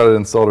got it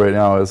installed right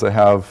now is I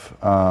have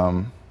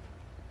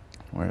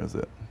where is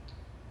it?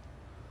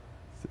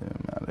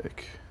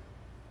 Thematic.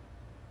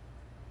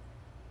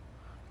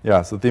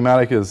 Yeah, so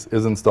thematic is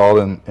installed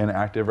and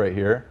active right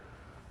here.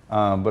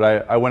 But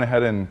I went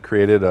ahead and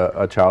created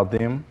a child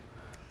theme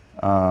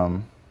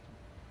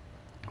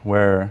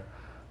where,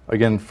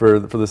 again, for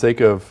the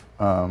sake of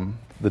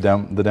the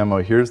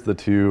demo, here's the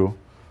 2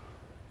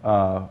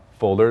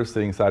 folders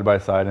sitting side by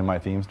side in my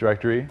themes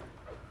directory.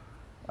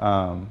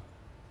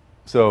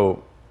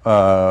 So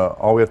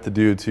all we have to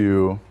do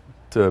to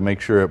make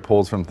sure it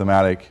pulls from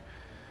thematic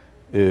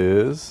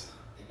is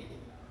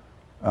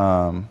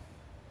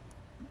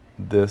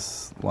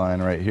this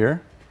line right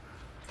here.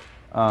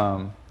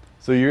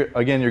 So you're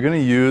going to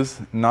use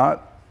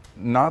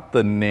not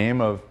the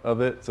name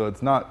of it, so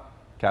it's not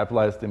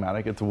capitalized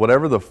thematic. It's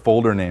whatever the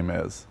folder name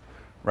is,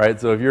 right?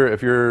 So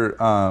if your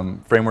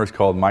framework's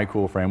called My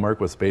Cool Framework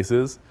with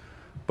spaces,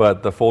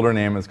 but the folder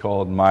name is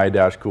called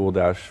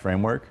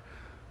My-Cool-Framework,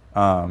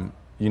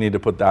 you need to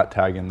put that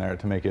tag in there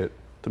to make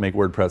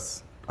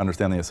WordPress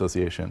understand the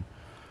association.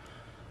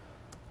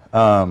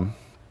 Okay.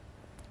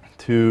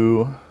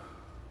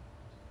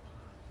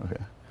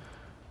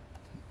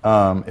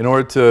 In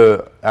order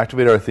to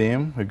activate our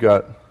theme, we've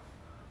got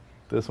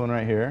this one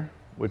right here,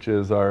 which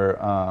is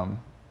our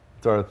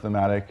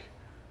thematic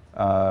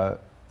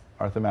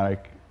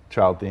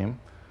child theme.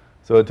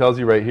 So it tells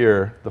you right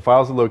here, the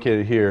files are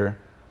located here,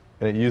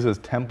 and it uses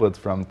templates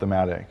from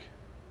thematic,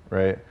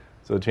 right?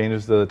 So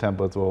changes to the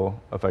templates will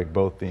affect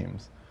both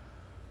themes.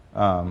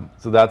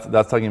 So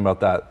that's talking about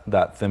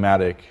that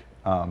thematic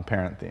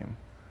parent theme.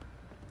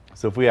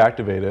 So if we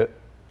activate it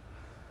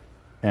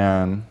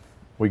and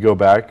we go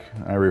back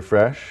and I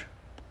refresh,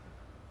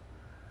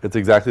 it's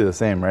exactly the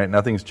same, right?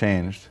 Nothing's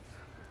changed.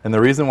 And the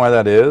reason why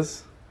that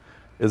is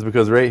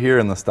because right here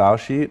in the style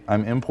sheet,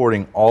 I'm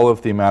importing all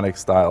of thematic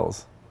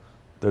styles,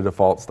 their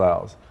default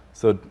styles.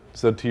 So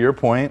to your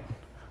point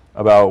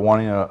about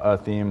wanting a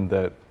theme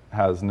that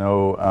has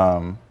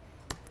no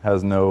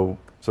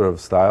sort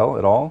of style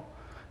at all,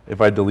 if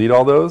I delete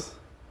all those,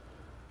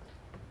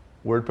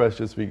 WordPress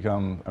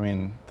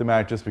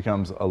thematic just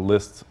becomes a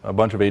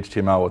bunch of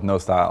HTML with no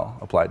style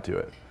applied to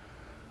it,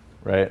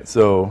 right?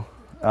 So,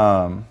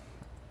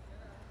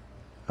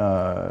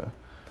 so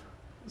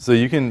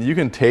you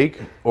can take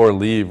or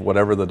leave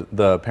whatever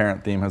the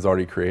parent theme has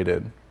already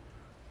created,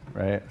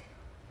 right?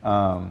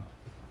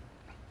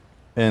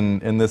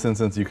 In this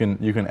instance, you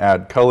can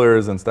add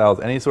colors and styles,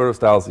 any sort of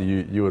styles that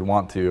you would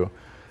want to,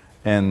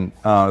 and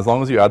as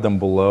long as you add them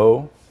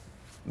below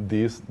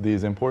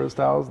these imported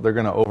styles, they're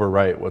going to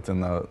overwrite what's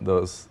in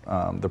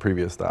the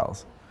previous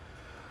styles.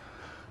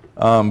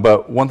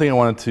 But one thing I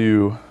wanted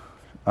to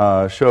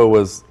show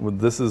was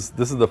this is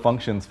the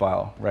functions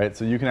file, right?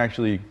 So you can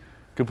actually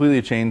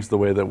completely change the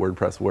way that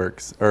WordPress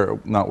works, or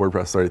not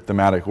WordPress, sorry,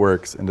 thematic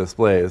works and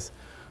displays.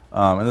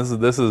 And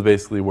this is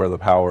basically where the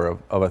power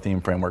of a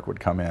theme framework would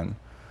come in.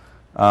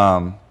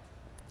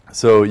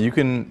 So you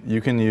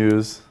can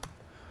use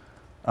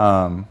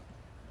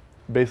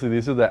basically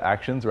these are the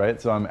actions, right?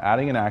 So I'm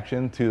adding an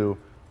action to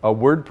a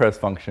WordPress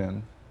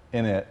function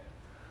in it,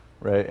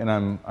 right? And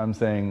I'm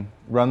saying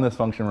run this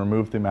function,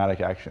 remove thematic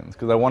actions,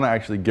 because I want to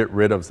actually get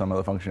rid of some of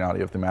the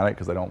functionality of thematic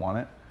because I don't want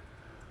it.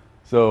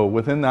 So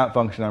within that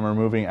function, I'm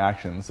removing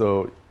actions.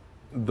 So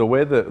the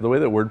way that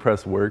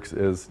WordPress works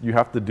is you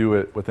have to do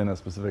it within a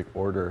specific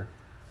order.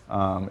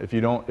 If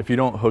you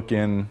don't hook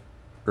in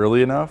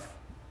early enough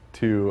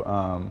to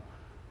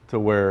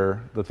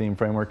where the theme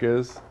framework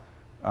is,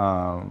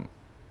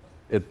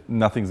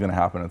 nothing's going to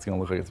happen. It's going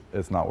to look like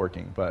it's not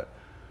working. But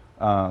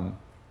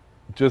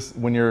just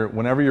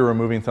whenever you're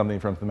removing something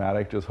from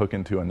thematic, just hook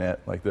into a knit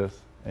like this,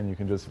 and you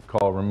can just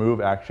call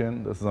remove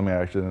action. This is something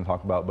I actually didn't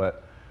talk about,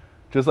 but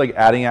just like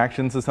adding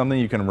actions to something,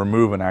 you can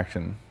remove an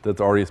action that's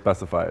already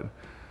specified.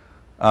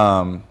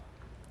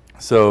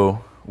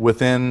 So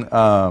within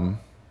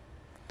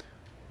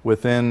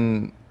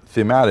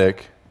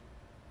thematic,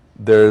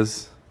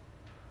 there's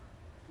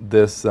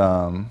this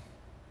right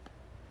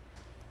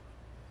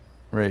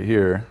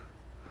here.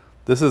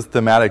 This is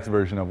thematic's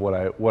version of what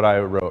I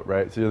wrote,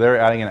 right? So they're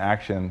adding an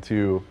action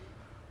to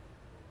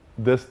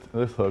this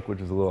hook, which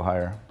is a little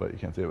higher, but you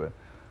can't see it.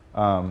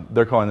 But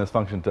they're calling this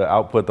function to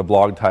output the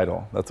blog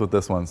title. That's what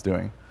this one's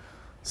doing.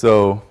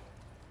 So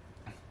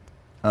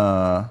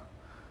where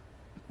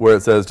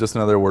it says just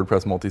another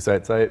WordPress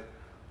multi-site site,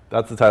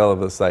 that's the title of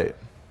the site.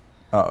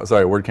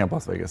 Sorry, WordCamp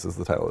Las Vegas is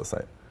the title of the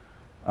site.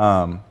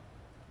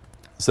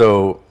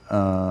 So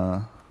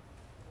let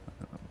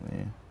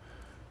me-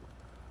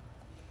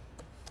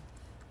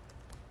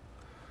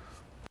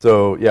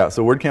 So yeah,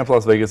 so WordCamp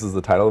Las Vegas is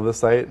the title of this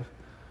site.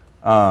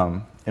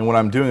 And what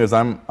I'm doing is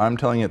I'm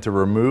telling it to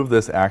remove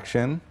this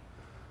action.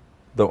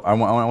 I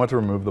want to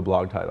remove the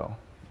blog title,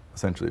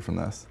 essentially, from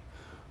this.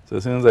 So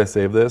as soon as I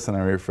save this and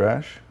I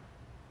refresh,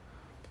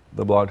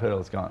 the blog title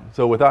is gone.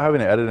 So without having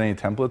to edit any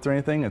templates or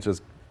anything, it's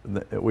just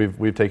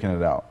we've taken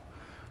it out,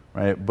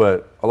 right?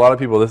 But a lot of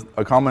people,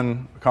 a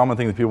common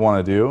thing that people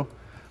want to do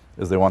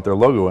is they want their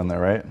logo in there,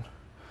 right?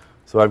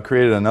 So I've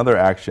created another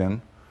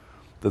action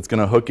that's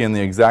going to hook in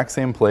the exact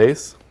same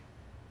place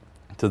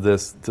to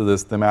this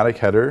thematic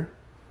header,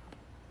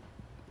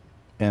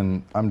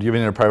 and I'm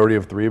giving it a priority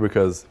of 3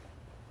 because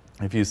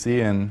if you see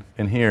in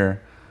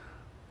here,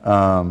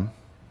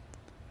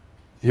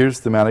 here's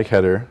thematic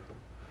header.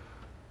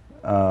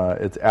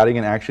 It's adding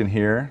an action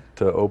here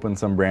to open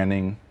some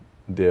branding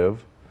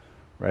div,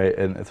 right?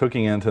 And it's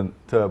hooking into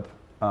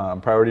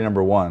priority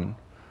number 1.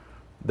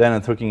 Then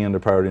it's hooking into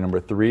priority number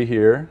 3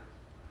 here,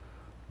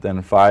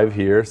 then 5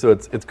 here. So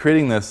it's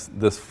creating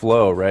this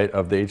flow, right,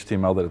 of the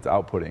HTML that it's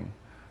outputting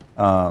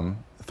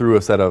through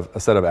a set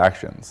of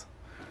actions,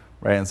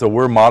 right? And so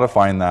we're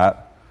modifying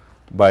that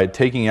by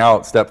taking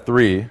out step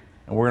 3, and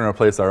we're going to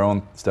replace our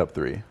own step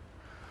 3.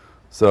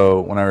 So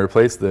when I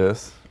replace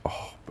this,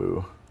 oh,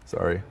 boo,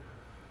 sorry. It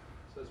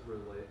says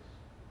replace.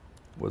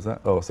 What's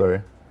that? Oh,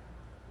 sorry.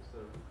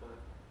 Instead of replace.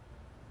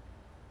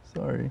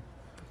 Sorry.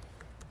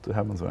 That's what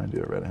happens when I do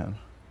it red hand.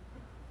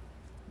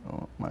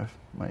 Oh,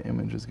 my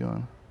image is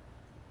gone.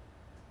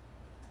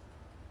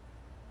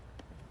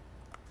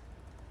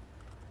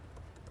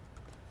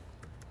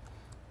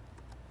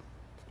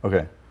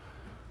 Okay.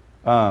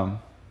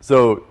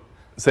 So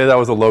say that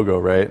was a logo,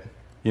 right?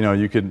 You know,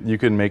 you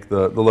could make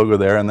the logo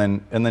there, and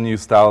then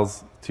use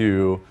styles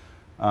to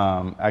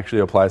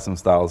actually apply some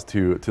styles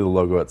to the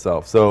logo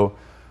itself. So,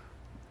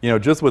 you know,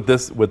 just with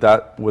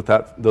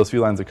those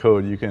few lines of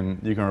code, you can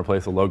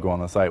replace a logo on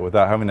the site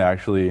without having to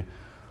actually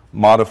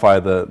modify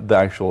the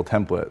actual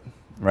template,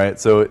 right?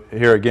 So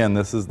here again,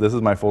 this is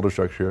my folder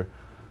structure.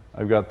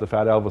 I've got the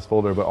Fat Elvis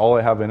folder, but all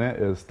I have in it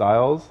is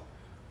styles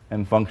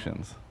and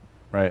functions,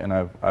 right? And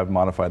I've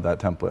modified that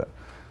template.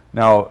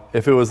 Now,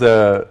 if it was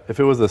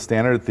a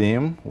standard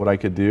theme, what I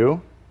could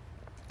do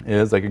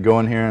is I could go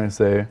in here and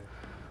say,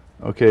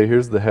 okay,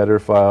 here's the header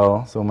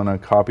file, so I'm going to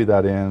copy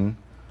that in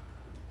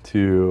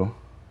to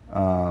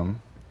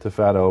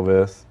Fat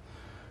Elvis,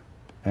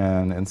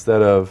 and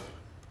instead of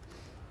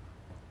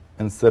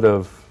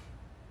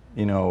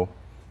you know,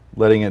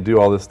 letting it do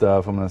all this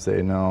stuff, I'm going to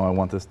say, no, I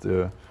want this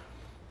to,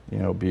 you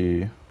know,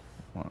 be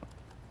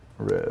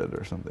red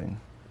or something.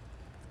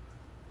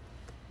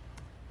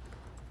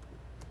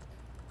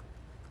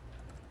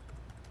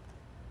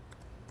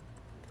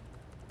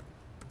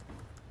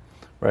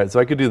 Right,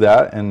 so I could do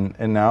that,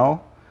 and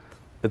now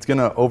it's going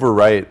to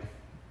overwrite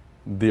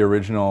the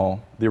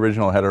original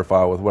header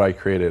file with what I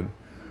created.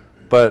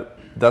 But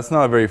that's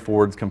not a very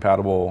forwards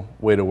compatible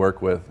way to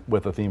work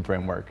with a theme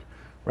framework,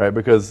 right?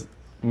 Because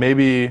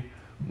maybe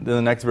in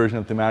the next version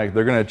of Thematic,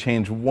 they're going to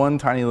change one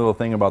tiny little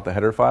thing about the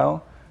header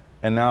file,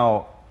 and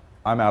now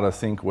I'm out of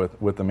sync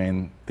with the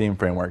main theme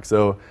framework.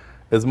 So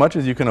as much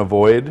as you can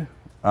avoid, you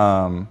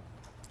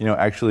know,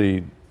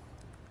 actually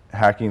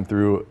hacking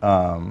through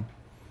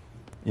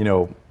you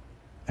know,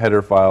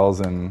 header files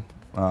and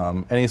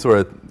any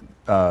sort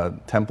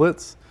of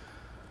templates,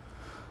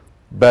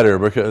 better,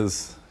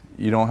 because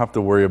you don't have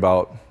to worry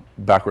about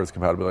backwards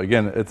compatibility.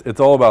 Again, it's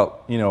all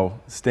about, you know,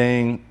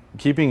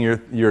 keeping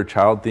your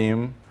child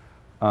theme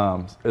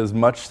as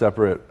much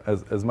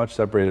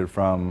separated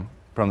from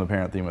the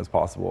parent theme as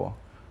possible,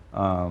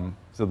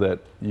 so that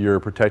you're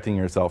protecting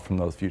yourself from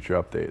those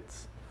future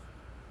updates.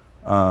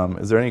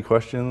 Is there any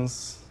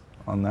questions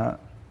on that?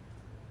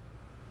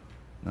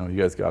 No, you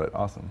guys got it.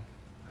 Awesome.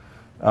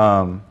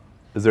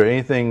 Is there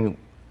anything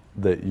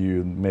that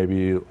you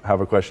maybe have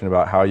a question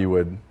about how you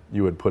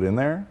would put in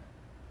there?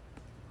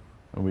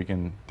 And we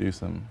can do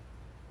some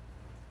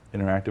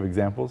interactive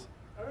examples.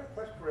 I have a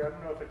question for you. I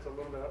don't know if it's a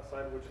little bit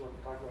outside of what you want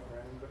to talk about,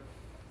 Brandon, but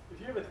if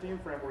you have a theme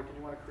framework and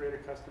you want to create a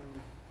custom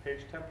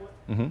page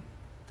template,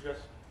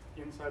 just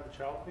inside the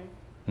child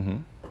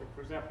theme, like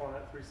for example, on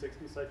that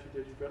 360 site you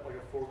did, you've got like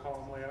a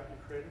 4-column layout you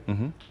created. How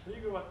do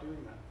you go about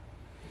doing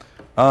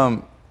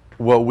that?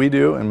 What we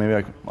do, and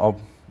maybe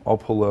I'll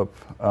pull up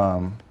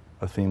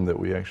a theme that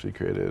we actually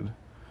created.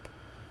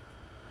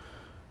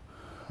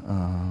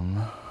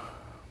 Let's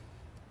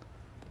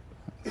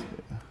see.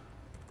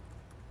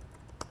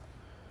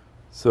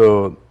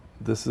 So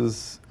this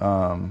is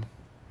not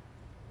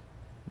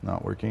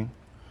working.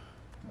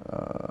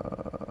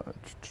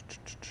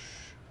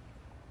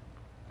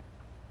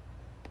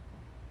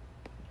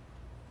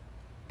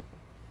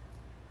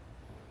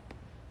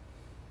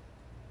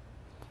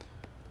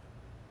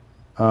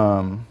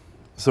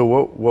 So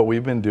what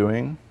we've been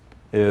doing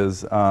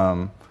is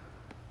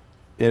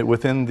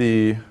within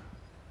the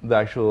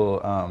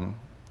actual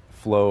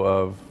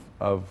flow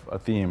of a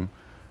theme,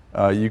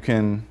 you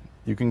can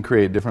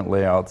create different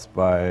layouts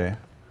by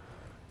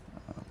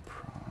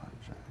project.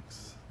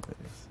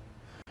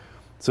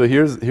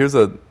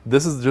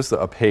 this is just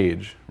a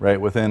page,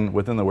 right, within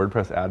the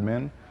WordPress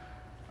admin.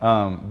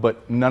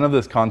 But none of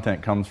this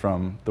content comes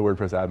from the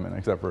WordPress admin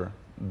except for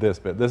this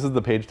bit. This is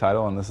the page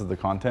title and this is the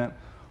content.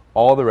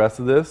 All the rest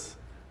of this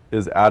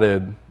is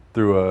added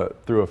through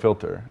a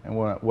filter. And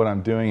what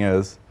I'm doing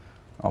is,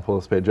 I'll pull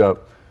this page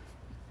up.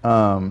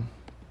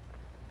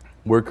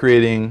 We're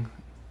creating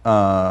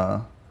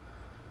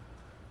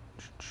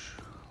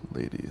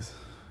ladies.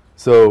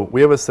 So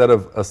we have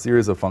a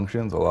series of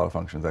functions, a lot of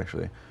functions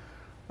actually,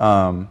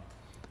 that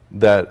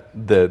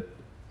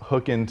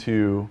hook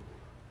into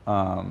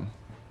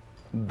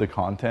the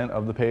content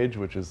of the page,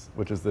 which is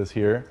this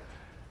here,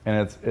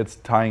 and it's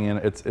tying in,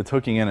 it's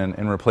hooking in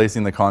and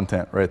replacing the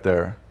content right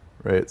there,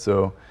 right?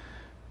 So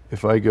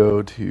if I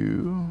go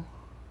to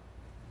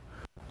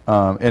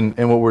and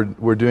what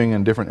we're doing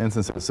in different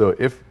instances. So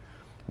if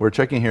we're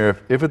checking here,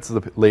 if it's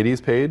the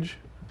ladies page,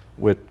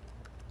 with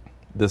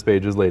this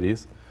page is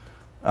ladies,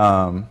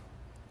 and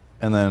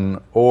then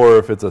or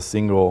if it's a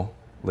single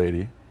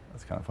lady,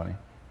 that's kind of funny.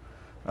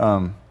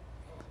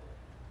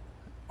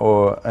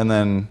 And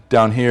then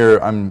down here,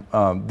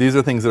 these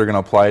are things that are going to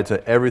apply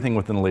to everything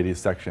within the ladies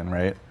section,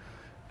 right?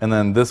 And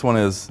then this one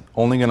is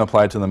only going to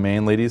apply to the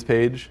main ladies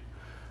page,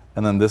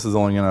 and then this is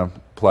only going to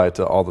apply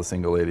to all the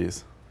single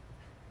ladies.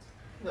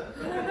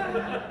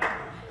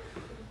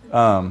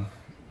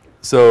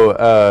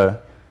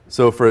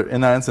 So for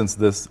in that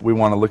instance, we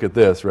want to look at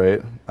this,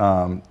 right?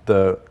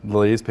 The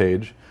ladies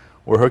page.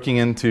 We're hooking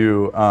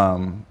into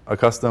a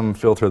custom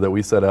filter that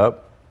we set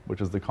up,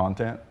 which is the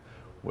content.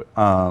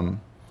 And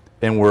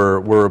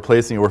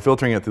we're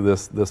filtering it through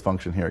this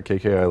function here,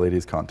 KKI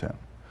ladies content.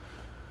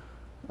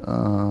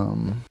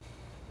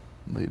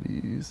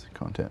 Ladies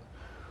content.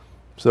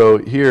 So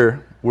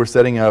here we're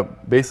setting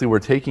up, basically we're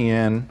taking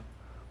in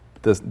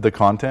the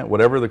content,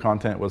 whatever the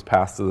content was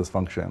passed to this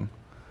function.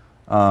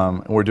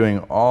 And we're doing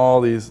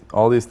all these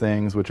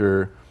things which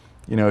are,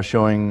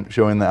 showing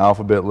the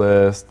alphabet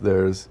list.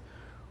 There's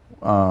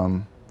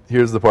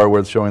here's the part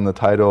where it's showing the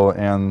title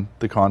and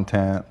the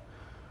content.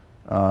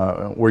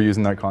 We're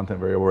using that content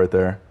variable right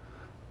there.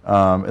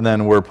 And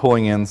then we're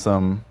pulling in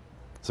some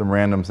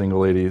random single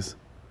ladies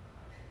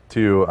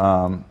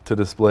to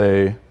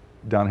display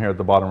down here at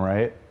the bottom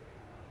right.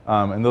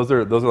 And those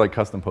are like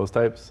custom post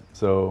types.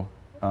 So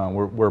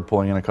we're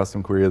pulling in a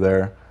custom query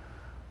there.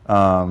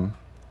 And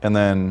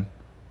then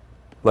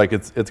like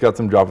it's got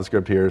some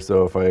JavaScript here.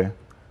 So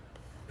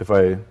if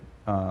I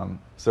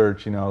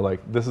search,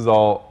 like this is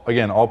all,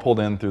 again, all pulled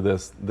in through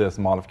this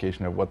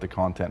modification of what the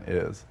content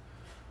is.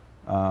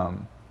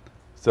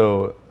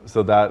 So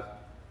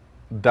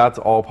that's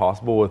all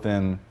possible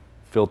within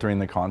filtering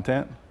the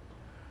content,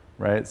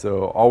 right?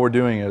 So all we're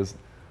doing is,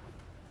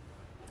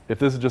 if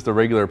this is just a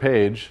regular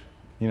page,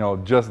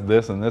 just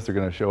this and this are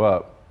going to show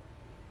up.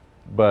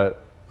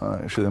 But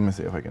actually, let me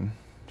see if I can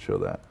show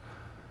that.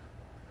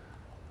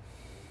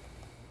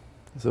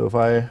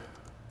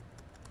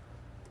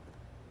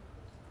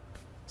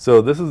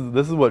 So this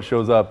is what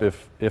shows up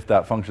if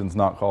that function's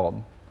not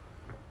called,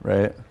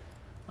 right?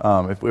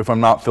 If I'm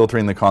not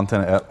filtering the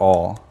content at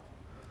all,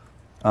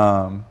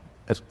 when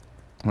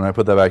I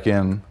put that back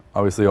in,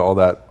 obviously all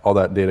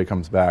that data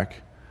comes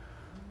back.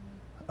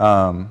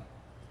 And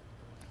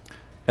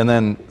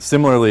then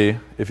similarly,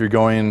 if you're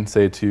going,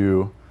 say,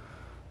 to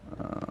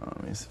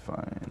let me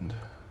find.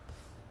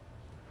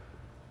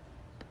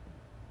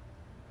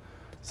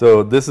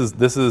 So this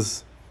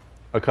is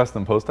a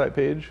custom post type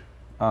page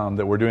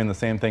that we're doing the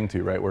same thing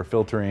to, right? We're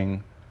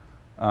filtering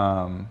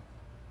to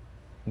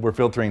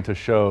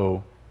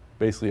show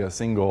basically a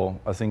single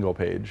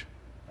page,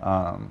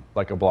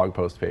 like a blog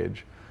post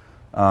page.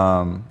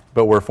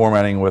 But we're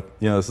formatting with,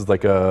 this is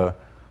like a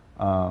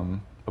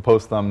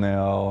post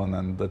thumbnail and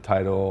then the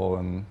title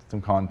and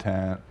some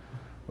content.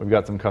 We've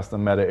got some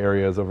custom meta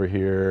areas over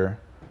here.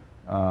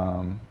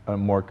 A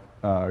more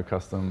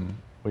custom,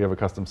 we have a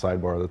custom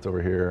sidebar that's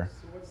over here.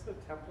 So what's the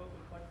template look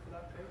like for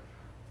that page?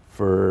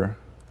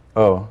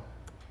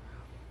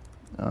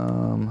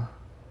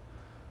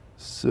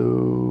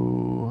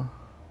 So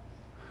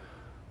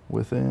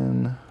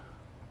within,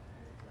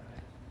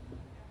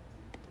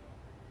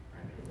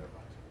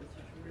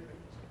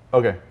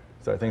 okay,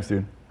 sorry, thanks,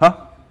 dude.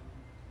 Huh?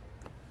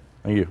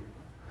 Thank you.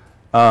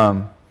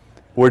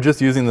 We're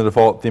just using the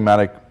default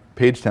thematic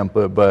page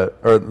template,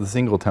 or the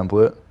single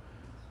template.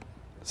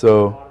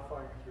 So,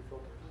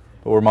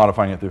 but we're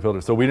modifying it through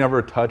filters. So we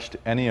never touched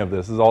any of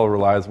this. This is all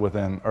lies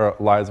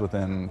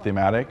within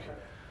thematic.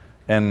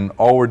 And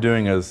all we're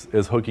doing is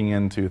hooking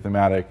into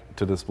thematic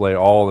to display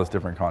all this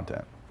different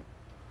content.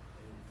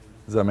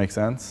 Does that make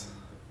sense?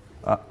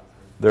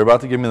 They're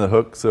about to give me the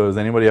hook, so does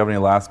anybody have any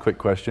last quick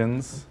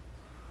questions?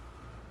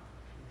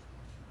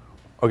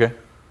 Okay.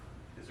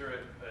 Is there a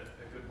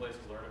good place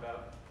to learn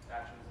about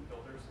actions and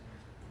filters?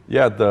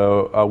 Yeah,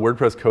 the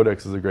WordPress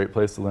Codex is a great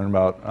place to learn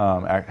about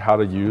how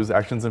to use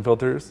actions and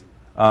filters.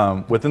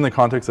 Within the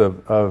context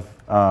of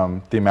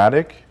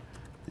thematic,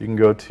 you can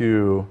go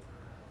to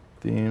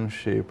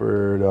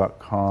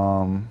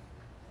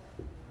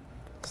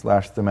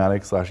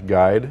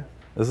themeshaper.com/thematic/guide,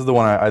 This is the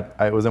one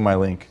I was in my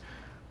link.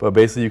 But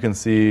basically you can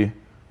see,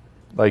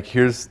 like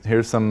here's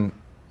some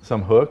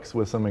hooks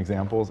with some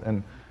examples.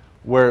 And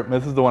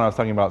this is the one I was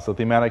talking about. So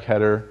thematic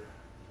header,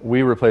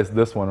 we replaced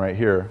this one right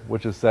here,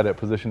 which is set at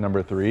position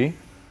number 3,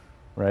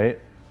 right?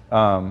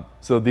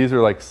 So these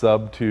are like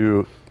sub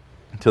to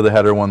the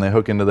header one. They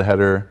hook into the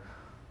header,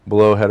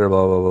 below header,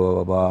 blah, blah, blah,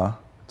 blah, blah.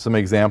 Some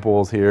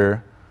examples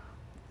here.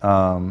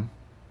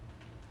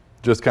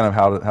 Just kind of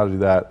how to do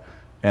that.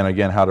 And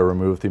again, how to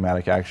remove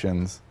thematic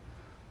actions.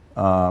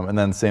 And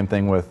then same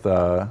thing with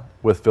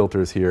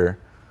filters here.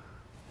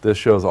 This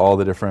shows all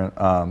the different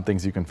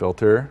things you can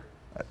filter.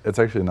 It's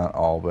actually not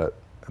all, but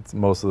it's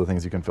most of the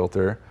things you can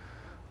filter.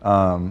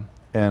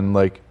 And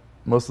like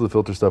most of the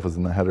filter stuff is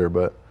in the header,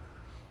 but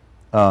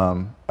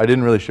I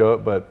didn't really show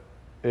it, but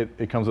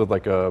it comes with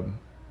like a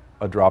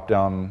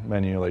drop-down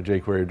menu, like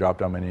jQuery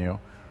drop-down menu,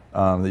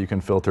 that you can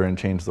filter and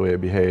change the way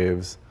it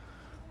behaves.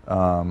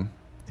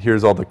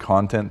 Here's all the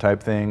content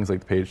type things, like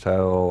the page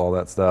title, all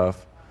that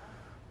stuff.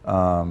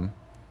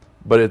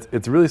 But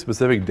it's really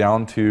specific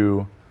down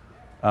to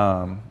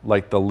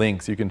like the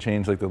links. You can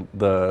change like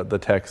the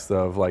text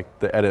of like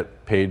the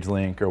edit page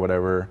link or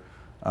whatever.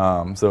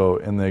 So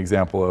in the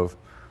example of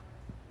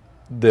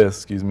this,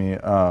 excuse me,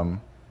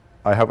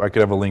 I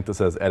could have a link that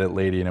says edit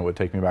lady, and it would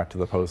take me back to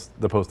the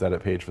post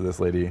edit page for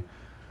this lady.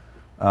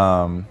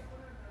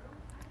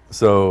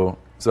 So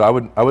I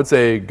would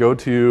say go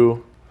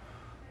to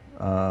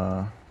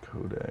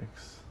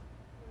Codex.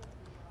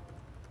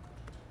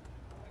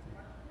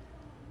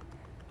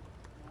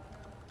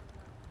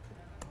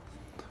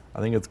 I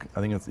think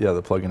it's yeah,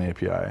 the plugin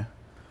API.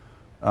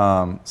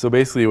 So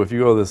basically, if you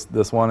go to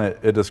this one,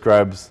 it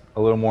describes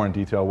a little more in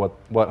detail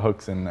what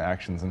hooks and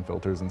actions and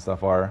filters and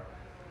stuff are.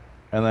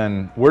 And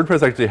then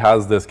WordPress actually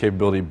has this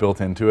capability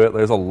built into it.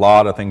 There's a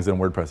lot of things in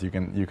WordPress you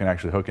can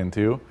actually hook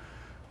into.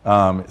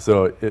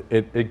 So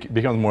it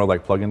becomes more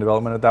like plugin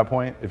development at that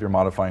point if you're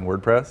modifying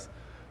WordPress.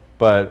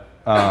 But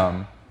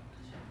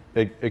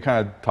it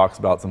kind of talks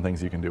about some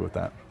things you can do with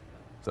that.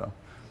 So,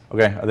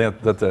 okay, I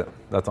think that's it.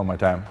 That's all my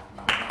time.